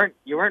everything.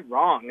 You weren't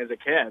wrong as a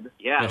kid.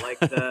 Yeah,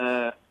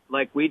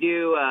 like we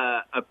do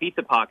a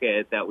pizza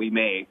pocket that we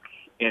make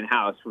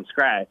in-house from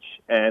scratch,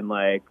 and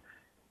like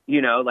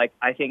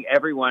I think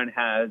everyone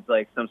has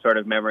like some sort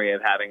of memory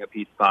of having a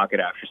pizza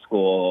pocket after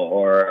school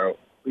or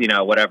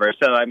whatever.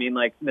 So I mean,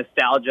 like,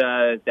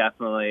 nostalgia is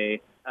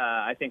definitely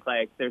I think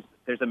like there's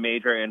a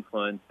major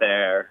influence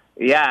there.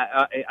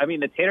 Yeah, I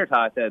mean the tater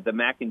tot, the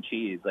mac and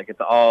cheese, like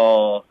it's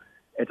all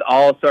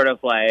sort of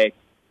like,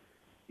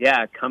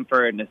 yeah,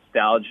 comfort,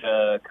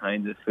 nostalgia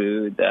kinds of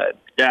food that.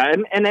 Yeah,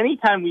 and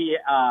anytime we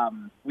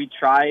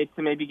try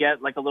to maybe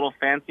get like a little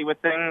fancy with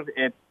things,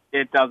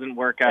 it doesn't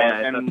work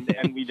out,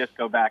 and we just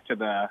go back to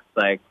the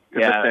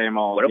the same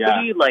old. What if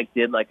we like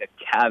did like a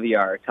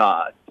caviar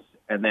tots,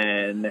 and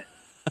then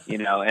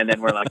and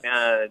then we're like,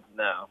 no,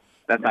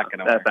 that's not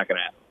gonna work.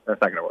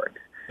 That's not gonna work.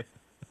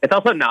 It's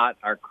also not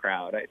our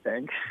crowd, I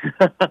think.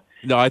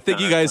 No, I think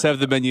you guys have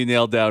the menu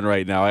nailed down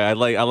right now. I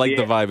like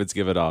the vibe it's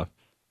given off.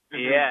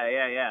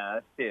 Yeah.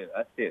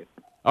 Us too.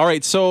 All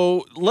right,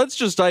 so let's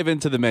just dive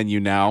into the menu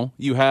now.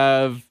 You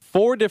have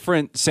 4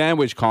 different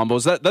sandwich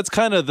combos. That's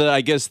kind of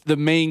the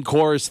main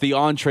course, the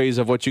entrees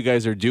of what you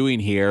guys are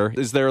doing here.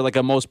 Is there like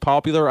a most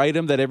popular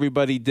item that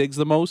everybody digs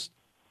the most?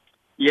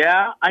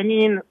 Yeah, I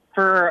mean,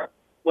 for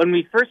when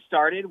we first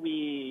started,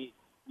 we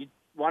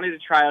wanted to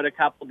try out a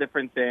couple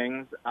different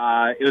things.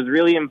 It was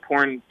really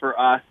important for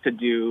us to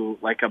do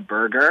like a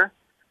burger,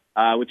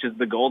 which is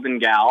the Golden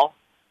Gal.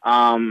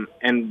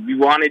 And we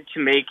wanted to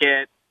make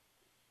it,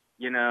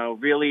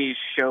 really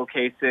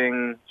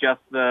showcasing just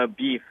the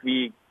beef.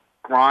 We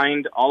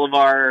grind all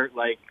our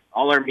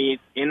meat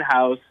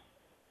in-house,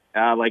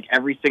 like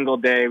every single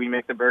day. We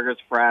make the burgers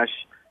fresh,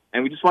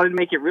 and we just wanted to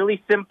make it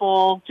really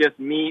simple, just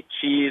meat,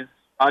 cheese,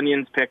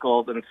 onions,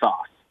 pickles, and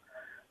sauce.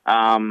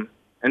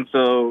 And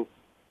so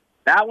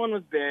that one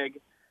was big.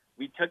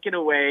 We took it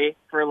away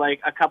for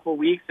like a couple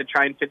weeks to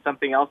try and fit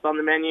something else on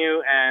the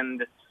menu,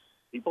 and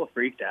people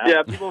freaked out.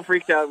 Yeah, people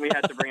freaked out, and we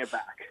had to bring it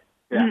back.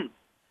 Yeah.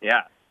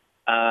 Yeah.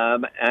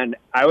 And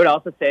I would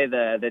also say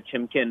the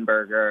Chimkin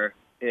burger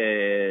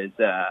is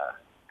the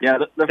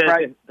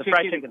fried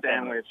chicken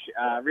sandwich.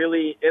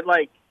 Really, it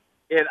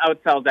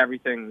outsells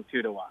everything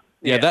 2 to 1.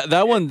 Yeah,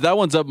 that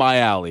one's up my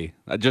alley.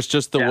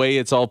 Just the way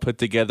it's all put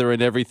together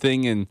and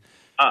everything, and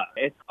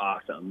it's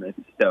awesome. It's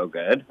so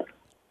good.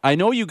 I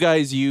know you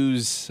guys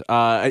use.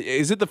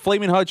 Is it the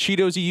Flamin' Hot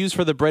Cheetos you use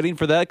for the breading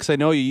for that? Because I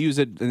know you use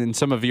it in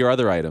some of your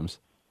other items.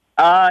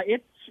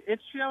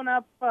 It's shown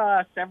up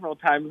several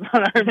times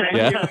on our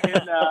menu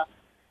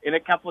in a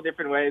couple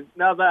different ways.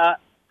 No,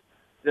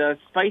 the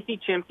spicy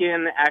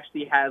Chimkin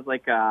actually has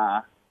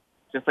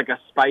just a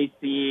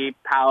spicy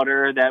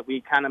powder that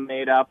we kind of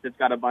made up that's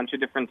got a bunch of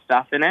different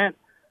stuff in it.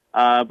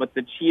 But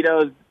the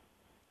Cheetos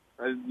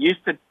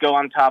used to go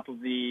on top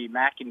of the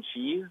mac and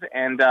cheese,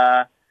 and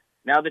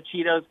now the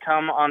Cheetos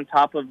come on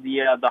top of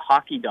the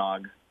hockey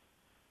dog.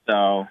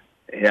 So,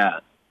 yeah.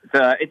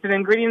 It's an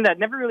ingredient that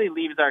never really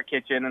leaves our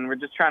kitchen, and we're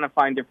just trying to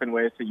find different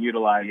ways to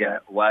utilize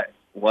it.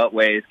 What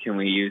ways can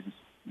we use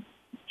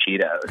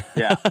Cheetos?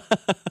 Yeah.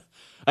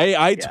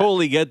 I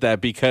totally get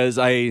that, because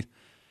I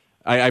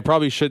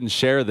probably shouldn't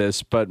share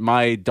this, but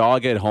my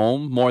dog at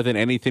home, more than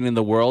anything in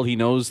the world, he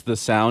knows the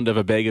sound of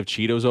a bag of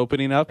Cheetos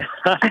opening up,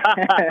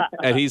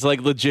 and he's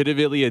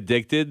legitimately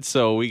addicted.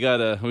 So we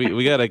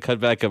gotta cut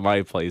back at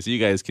my place. You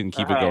guys can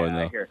keep it going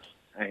though.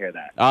 I hear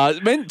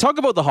that. Man, talk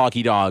about the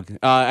hockey dog.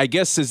 I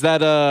guess, is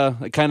that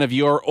kind of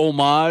your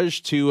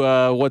homage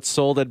to what's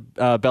sold at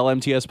Bell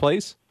MTS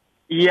Place?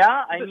 Yeah,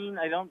 I mean,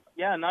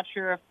 I'm not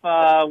sure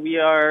if we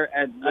are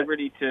at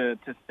liberty to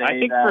say that. I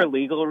think for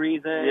legal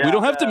reasons. We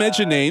don't have to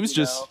mention names,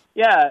 just...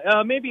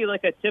 maybe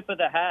like a tip of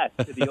the hat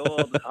to the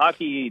old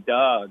hockey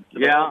dog, to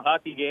the old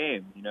hockey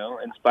game,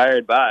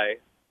 inspired by.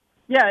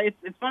 Yeah,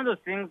 it's one of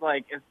those things,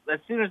 as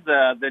soon as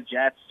the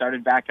Jets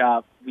started back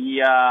up,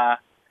 we,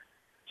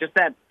 just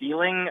that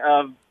feeling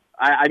of,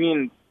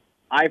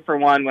 I, for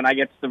one, when I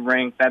get to the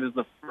rink, that is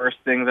the first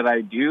thing that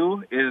I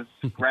do is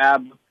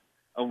grab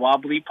a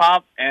wobbly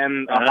pop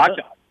and a hot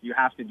dog. You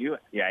have to do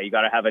it. Yeah, you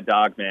got to have a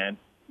dog, man.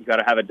 You got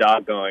to have a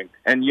dog going,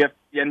 and you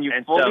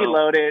fully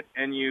load it,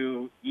 and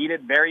you eat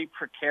it very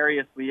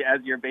precariously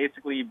as you're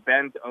basically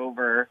bent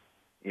over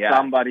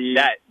somebody.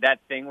 That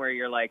thing where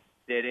you're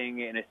sitting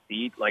in a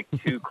seat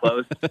too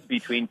close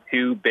between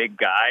two big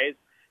guys,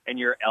 and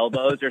your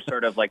elbows are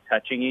sort of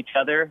touching each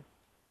other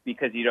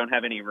because you don't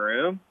have any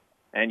room,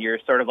 and you're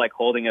sort of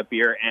holding a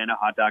beer and a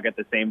hot dog at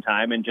the same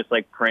time, and just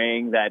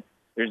praying that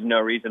there's no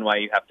reason why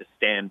you have to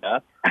stand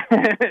up.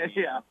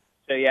 Yeah.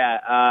 So,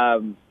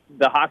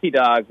 the hockey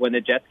dog, when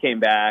the Jets came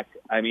back,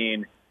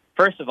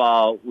 first of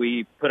all,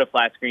 we put a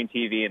flat screen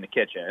TV in the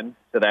kitchen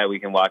so that we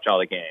can watch all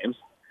the games.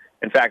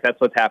 In fact, that's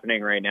what's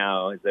happening right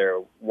now, is they're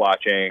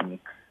watching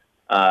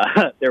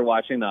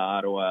the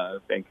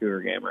Ottawa-Vancouver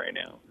game right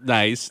now.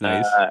 Nice.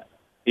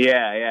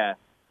 Yeah.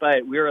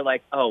 But we were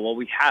like, oh, well,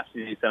 we have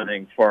to do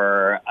something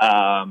for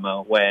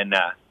when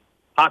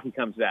hockey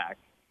comes back.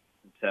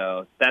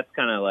 So that's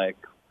kind of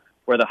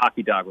where the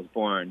hockey dog was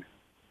born.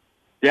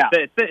 Yeah,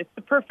 it's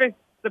the perfect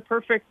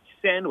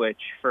sandwich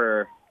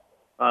for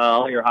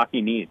all your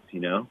hockey needs.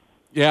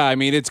 Yeah,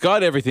 it's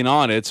got everything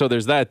on it, so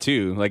there's that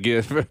too.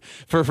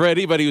 For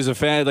anybody who's a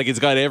fan, it's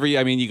got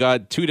you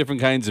got 2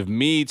 different kinds of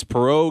meats,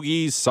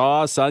 pierogies,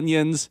 sauce,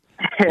 onions.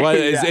 What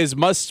is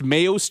must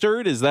mayo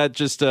stirred? Is that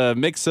just a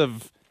mix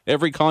of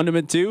every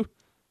condiment too?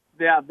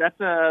 Yeah, it's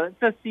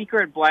a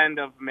secret blend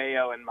of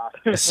mayo and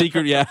mustard.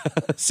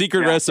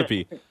 Secret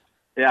recipe.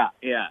 Yeah.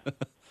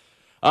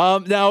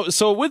 Now,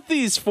 so with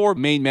these 4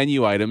 main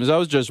menu items, I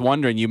was just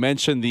wondering, you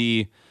mentioned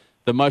the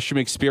mushroom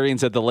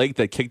experience at the lake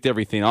that kicked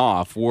everything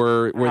off.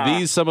 Were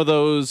these some of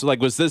those,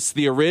 was this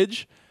the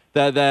orig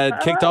that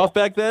kicked off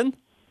back then?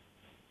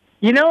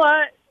 You know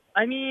what?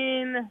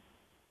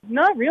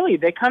 Not really.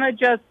 They kind of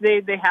just,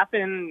 they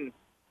happen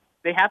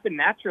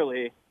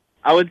naturally.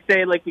 I would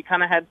say, we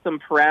kind of had some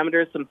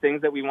parameters, some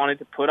things that we wanted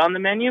to put on the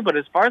menu, but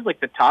as far as,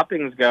 the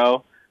toppings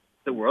go,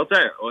 the world's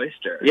our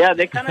oyster. Yeah,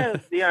 they kind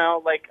of,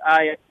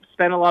 I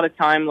spent a lot of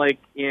time,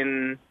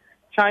 in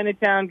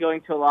Chinatown, going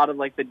to a lot of,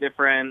 the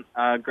different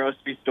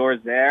grocery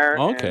stores there.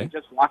 Okay. And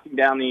just walking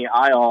down the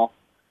aisle,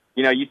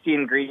 you see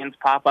ingredients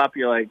pop up,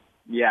 you're like,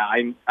 yeah,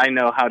 I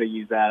know how to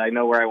use that. I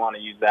know where I want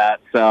to use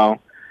that.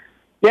 So,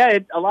 yeah,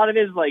 a lot of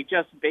it is,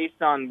 just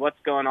based on what's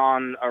going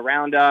on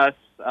around us.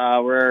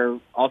 We're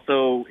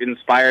also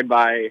inspired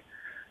by,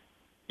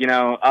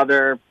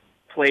 other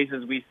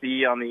places we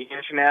see on the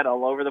internet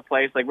all over the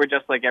place. We're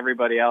just like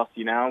everybody else,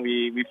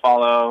 we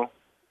follow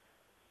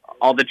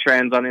all the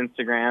trends on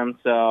Instagram.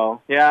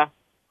 So yeah,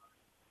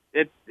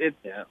 it's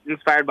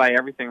inspired by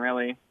everything,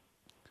 really.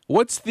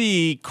 What's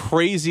the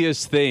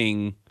craziest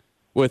thing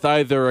with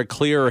either a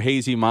clear or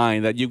hazy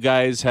mind that you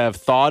guys have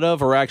thought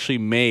of or actually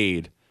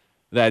made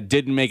that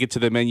didn't make it to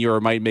the menu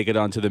or might make it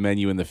onto the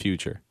menu in the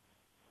future?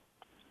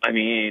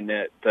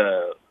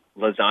 The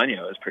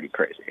lasagna was pretty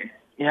crazy.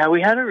 Yeah,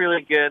 we had a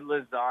really good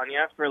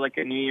lasagna for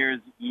a New Year's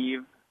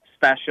Eve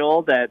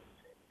special that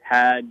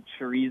had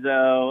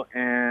chorizo,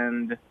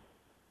 and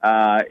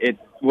it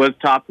was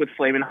topped with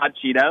Flamin' Hot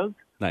Cheetos.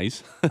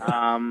 Nice.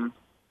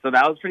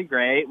 that was pretty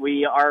great.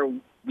 We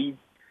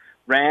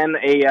ran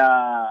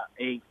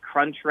a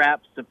Crunch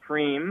Wrap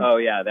Supreme. Oh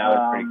yeah, that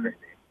was pretty crazy.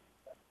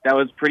 That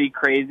was pretty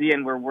crazy,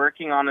 and we're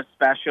working on a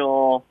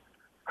special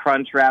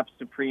Crunch Wrap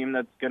Supreme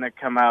that's going to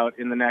come out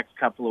in the next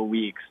couple of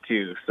weeks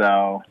too.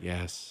 So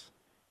Yes.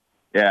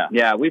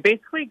 Yeah, we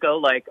basically go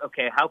like,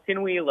 okay, how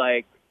can we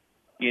like,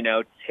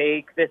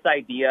 take this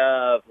idea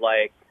of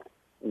like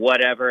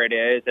whatever it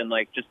is and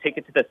like just take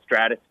it to the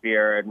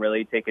stratosphere and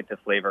really take it to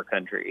flavor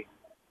country,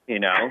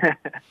 There's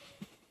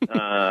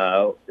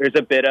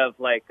a bit of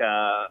like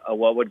a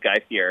what would Guy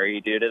Fieri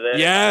do to this?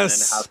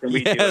 Yes. And how can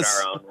we do it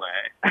our own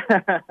way?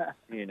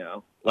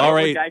 All What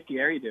right. would Guy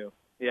Fieri do?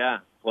 Yeah,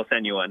 we'll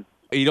send you one.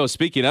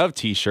 Speaking of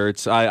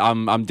T-shirts,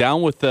 I'm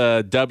down with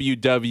the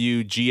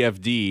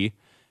WWGFD,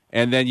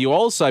 and then you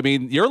also,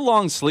 your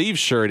long sleeve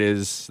shirt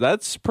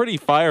that's pretty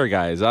fire,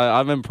 guys.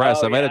 I'm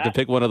impressed. Oh, I might have yeah. to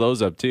pick one of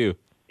those up too.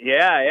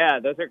 Yeah,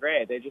 those are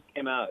great. They just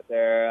came out.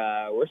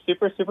 We're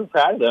super, super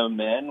proud of them,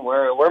 man.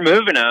 We're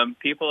moving them.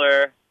 People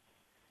are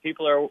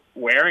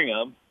wearing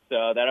them,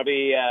 so that'll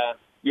be.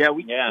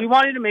 We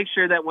wanted to make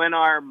sure that when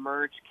our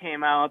merch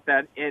came out,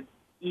 that it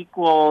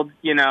equaled,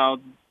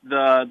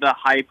 the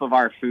hype of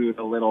our food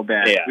a little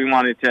bit. Yeah. We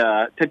wanted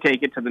to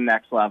take it to the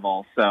next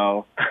level.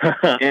 So,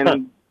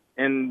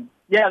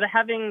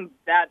 having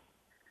that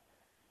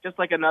just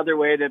like another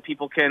way that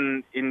people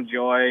can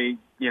enjoy,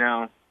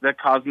 the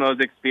Cosmos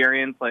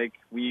experience. Like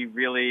we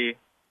really,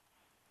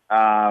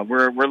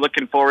 we're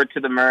looking forward to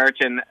the merch,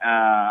 and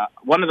a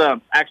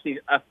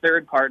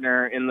third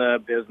partner in the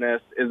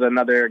business is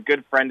another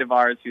good friend of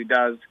ours who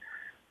does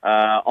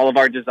all of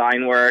our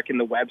design work and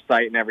the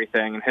website and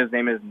everything. And his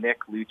name is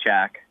Nick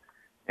Luchak,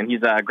 and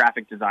he's a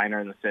graphic designer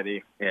in the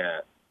city. Yeah,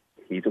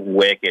 he's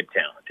wicked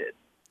talented.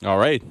 All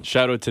right.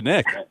 Shout out to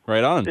Nick.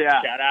 Right on.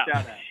 Yeah. Shout out.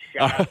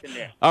 Shout out to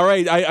Nick. All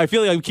right. I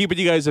feel like I'm keeping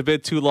you guys a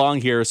bit too long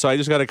here, so I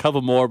just got a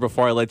couple more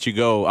before I let you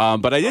go.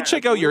 But I did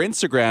check out your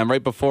Instagram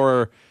right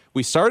before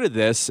we started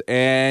this,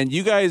 and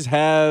you guys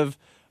have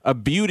a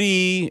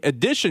beauty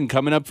edition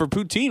coming up for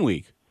Poutine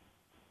Week.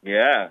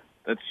 Yeah,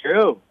 That's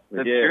true.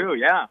 That's true,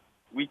 yeah.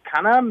 We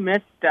kind of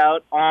missed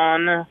out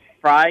on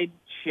Fried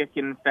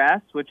Chicken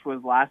Fest, which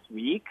was last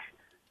week.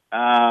 We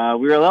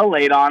were a little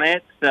late on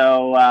it,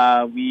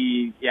 so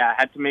we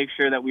had to make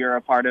sure that we were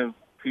a part of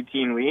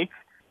Poutine Week.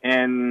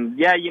 And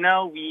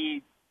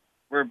we're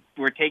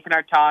taking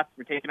our tots,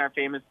 we're taking our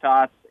famous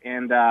tots,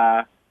 and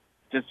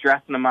just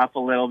dressing them up a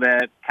little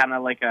bit, kind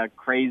of like a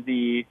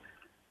crazy,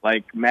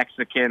 like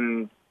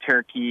Mexican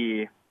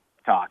turkey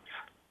tots.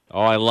 Oh,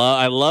 I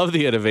love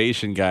the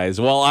innovation, guys.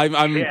 Well,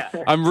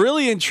 I'm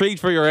really intrigued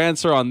for your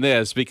answer on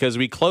this, because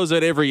we close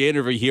out every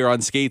interview here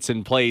on Skates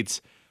and Plates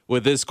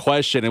with this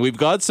question, and we've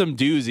got some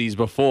doozies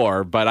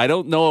before, but I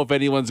don't know if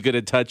anyone's going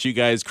to touch you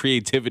guys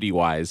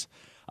creativity-wise.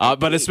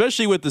 But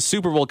especially with the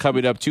Super Bowl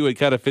coming up, too, it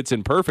kind of fits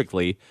in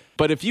perfectly.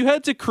 But if you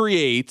had to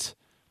create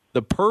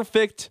the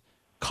perfect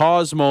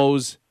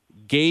Cosmos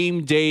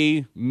game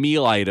day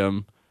meal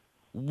item,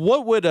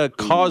 what would a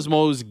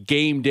Cosmos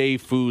game day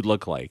food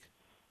look like?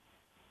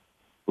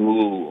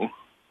 Ooh.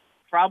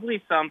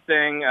 Probably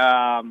something,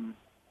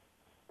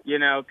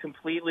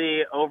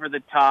 completely over the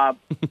top.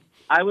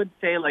 I would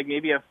say like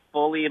maybe a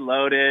fully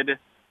loaded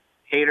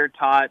tater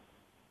tot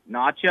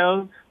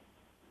nachos.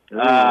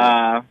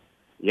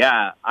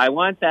 Yeah, I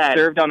want that.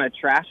 Served on a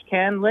trash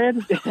can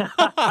lid.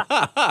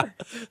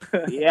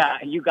 Yeah,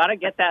 you got to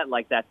get that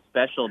that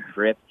special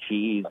drip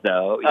cheese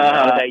though.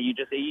 That you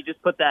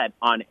just put that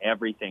on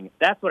everything.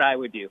 That's what I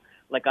would do.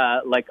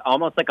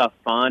 Almost like a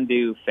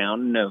fondue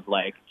fountain of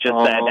that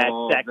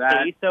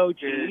queso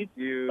cheese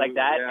like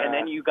that, yeah. And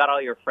then you got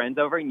all your friends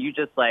over and you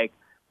just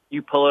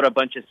you pull out a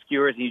bunch of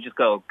skewers and you just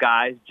go,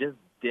 guys, just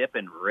dip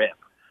and rip.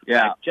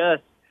 Yeah,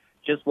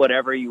 just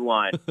whatever you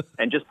want,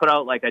 and just put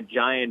out a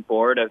giant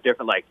board of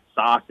different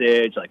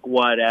sausage,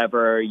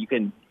 whatever.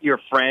 Your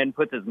friend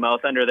puts his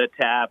mouth under the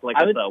tap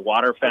it's a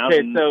water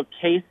fountain.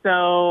 Okay,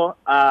 so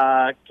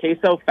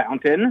queso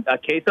fountain. A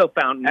queso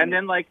fountain. And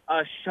then a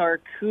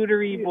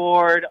charcuterie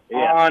board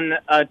on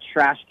a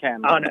trash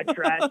can lid. On a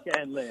trash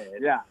can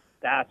lid. Yeah.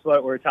 That's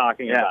what we're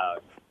talking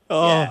about.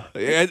 Oh,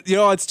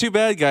 yeah. It's too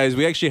bad, guys.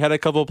 We actually had a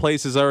couple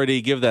places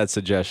already give that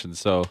suggestion.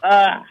 So,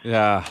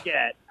 yeah.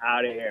 Get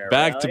out of here.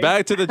 Back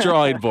to the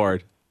drawing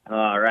board.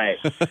 All right.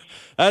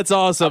 That's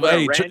awesome.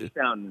 Hey, ranch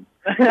fountain.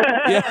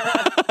 Yeah.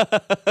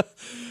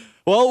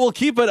 Well, we'll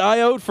keep an eye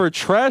out for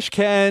trash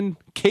can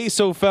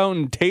queso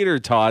fountain tater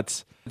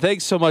tots.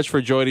 Thanks so much for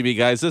joining me,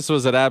 guys. This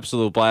was an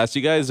absolute blast.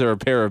 You guys are a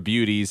pair of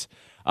beauties.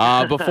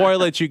 Before I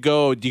let you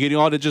go, do you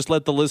want to just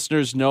let the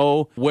listeners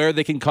know where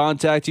they can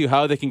contact you,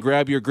 how they can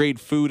grab your great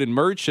food and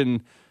merch?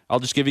 And I'll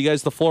just give you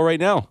guys the floor right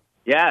now.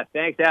 Yeah,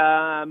 thanks.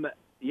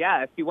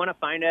 If you want to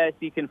find us,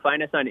 you can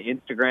find us on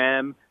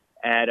Instagram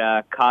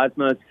at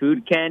Cosmos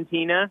Food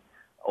Cantina,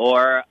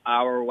 or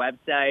our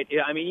website.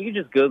 You can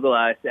just Google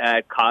us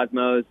at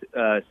Cosmos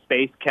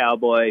Space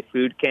Cowboy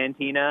Food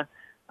Cantina.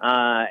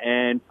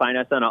 And find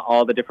us on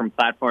all the different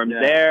platforms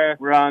there.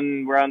 We're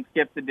on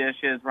Skip the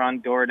Dishes, we're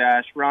on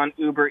DoorDash, we're on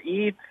Uber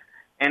Eats,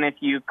 And if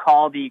you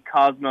call the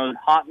Cosmos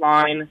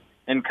hotline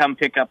and come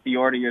pick up the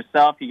order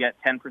yourself, you get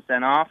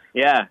 10% off.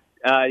 Yeah.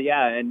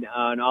 And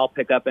on all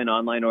pickup and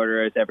online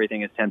orders,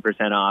 everything is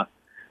 10% off.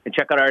 And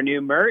check out our new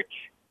merch.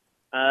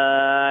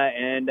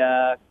 And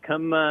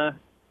come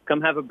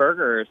have a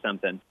burger or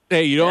something.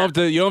 Hey, you don't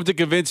have to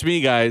convince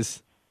me,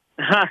 guys.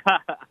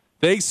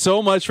 Thanks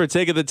so much for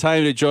taking the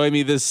time to join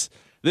me. This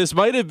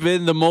might have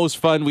been the most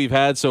fun we've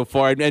had so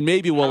far, and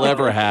maybe we'll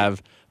ever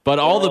have. But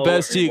all the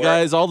best to you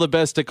guys. All the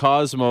best to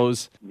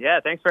Cosmos. Yeah,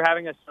 thanks for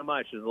having us so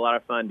much. It was a lot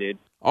of fun, dude.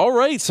 All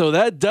right, so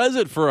that does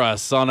it for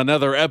us on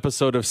another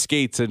episode of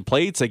Skates and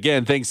Plates.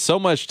 Again, thanks so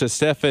much to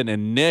Stefan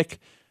and Nick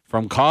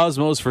from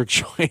Cosmos for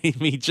joining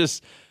me.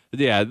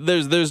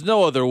 There's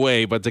no other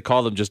way but to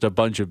call them just a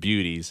bunch of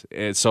beauties.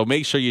 And so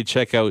make sure you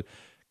check out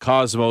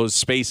Cosmos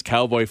Space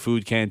Cowboy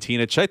Food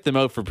Cantina. Check them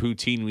out for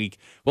Poutine Week.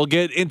 We'll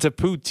get into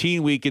Poutine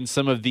Week and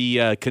some of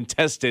the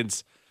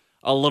contestants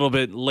a little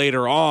bit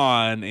later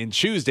on in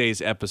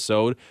Tuesday's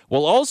episode.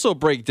 We'll also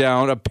break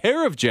down a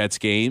pair of Jets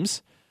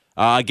games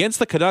against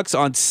the Canucks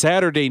on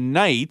Saturday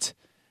night.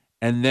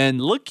 And then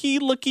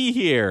looky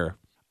here,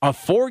 a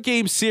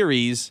 4-game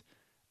series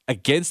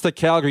against the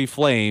Calgary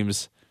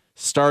Flames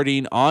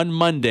starting on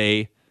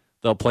Monday.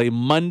 They'll play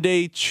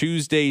Monday,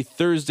 Tuesday,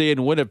 Thursday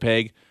in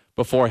Winnipeg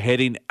before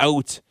heading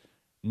out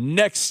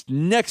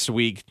next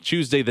week,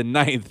 Tuesday the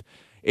 9th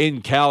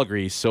in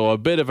Calgary. So a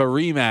bit of a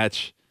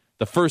rematch.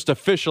 The first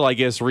official,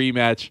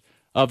 rematch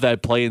of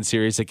that play-in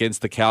series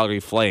against the Calgary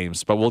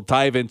Flames. But we'll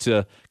dive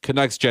into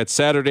Canucks-Jets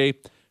Saturday,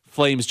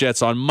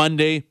 Flames-Jets on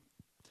Monday.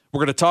 We're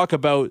going to talk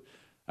about,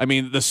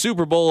 the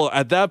Super Bowl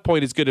at that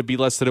point is going to be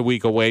less than a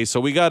week away. So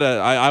we got to,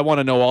 I want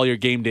to know all your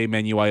game day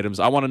menu items.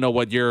 I want to know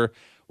what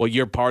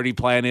your party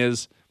plan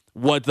is,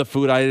 what the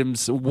food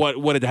items,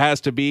 what it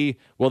has to be.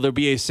 Will there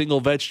be a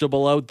single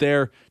vegetable out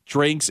there?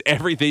 Drinks,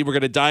 everything. We're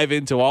going to dive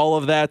into all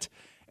of that.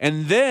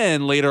 And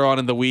then later on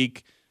in the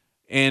week,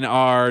 in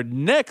our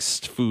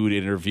next food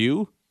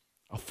interview,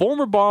 a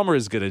former Bomber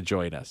is going to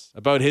join us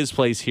about his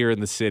place here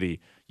in the city.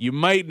 You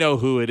might know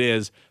who it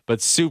is,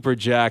 but super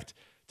jacked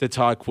to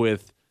talk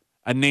with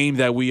a name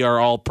that we are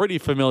all pretty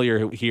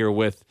familiar here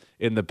with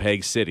in the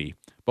Peg City.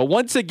 But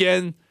once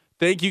again,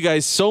 thank you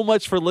guys so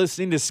much for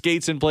listening to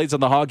Skates and Plates on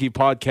the Hockey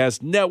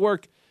Podcast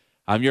Network.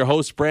 I'm your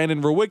host,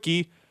 Brandon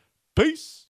Verwicki. Peace.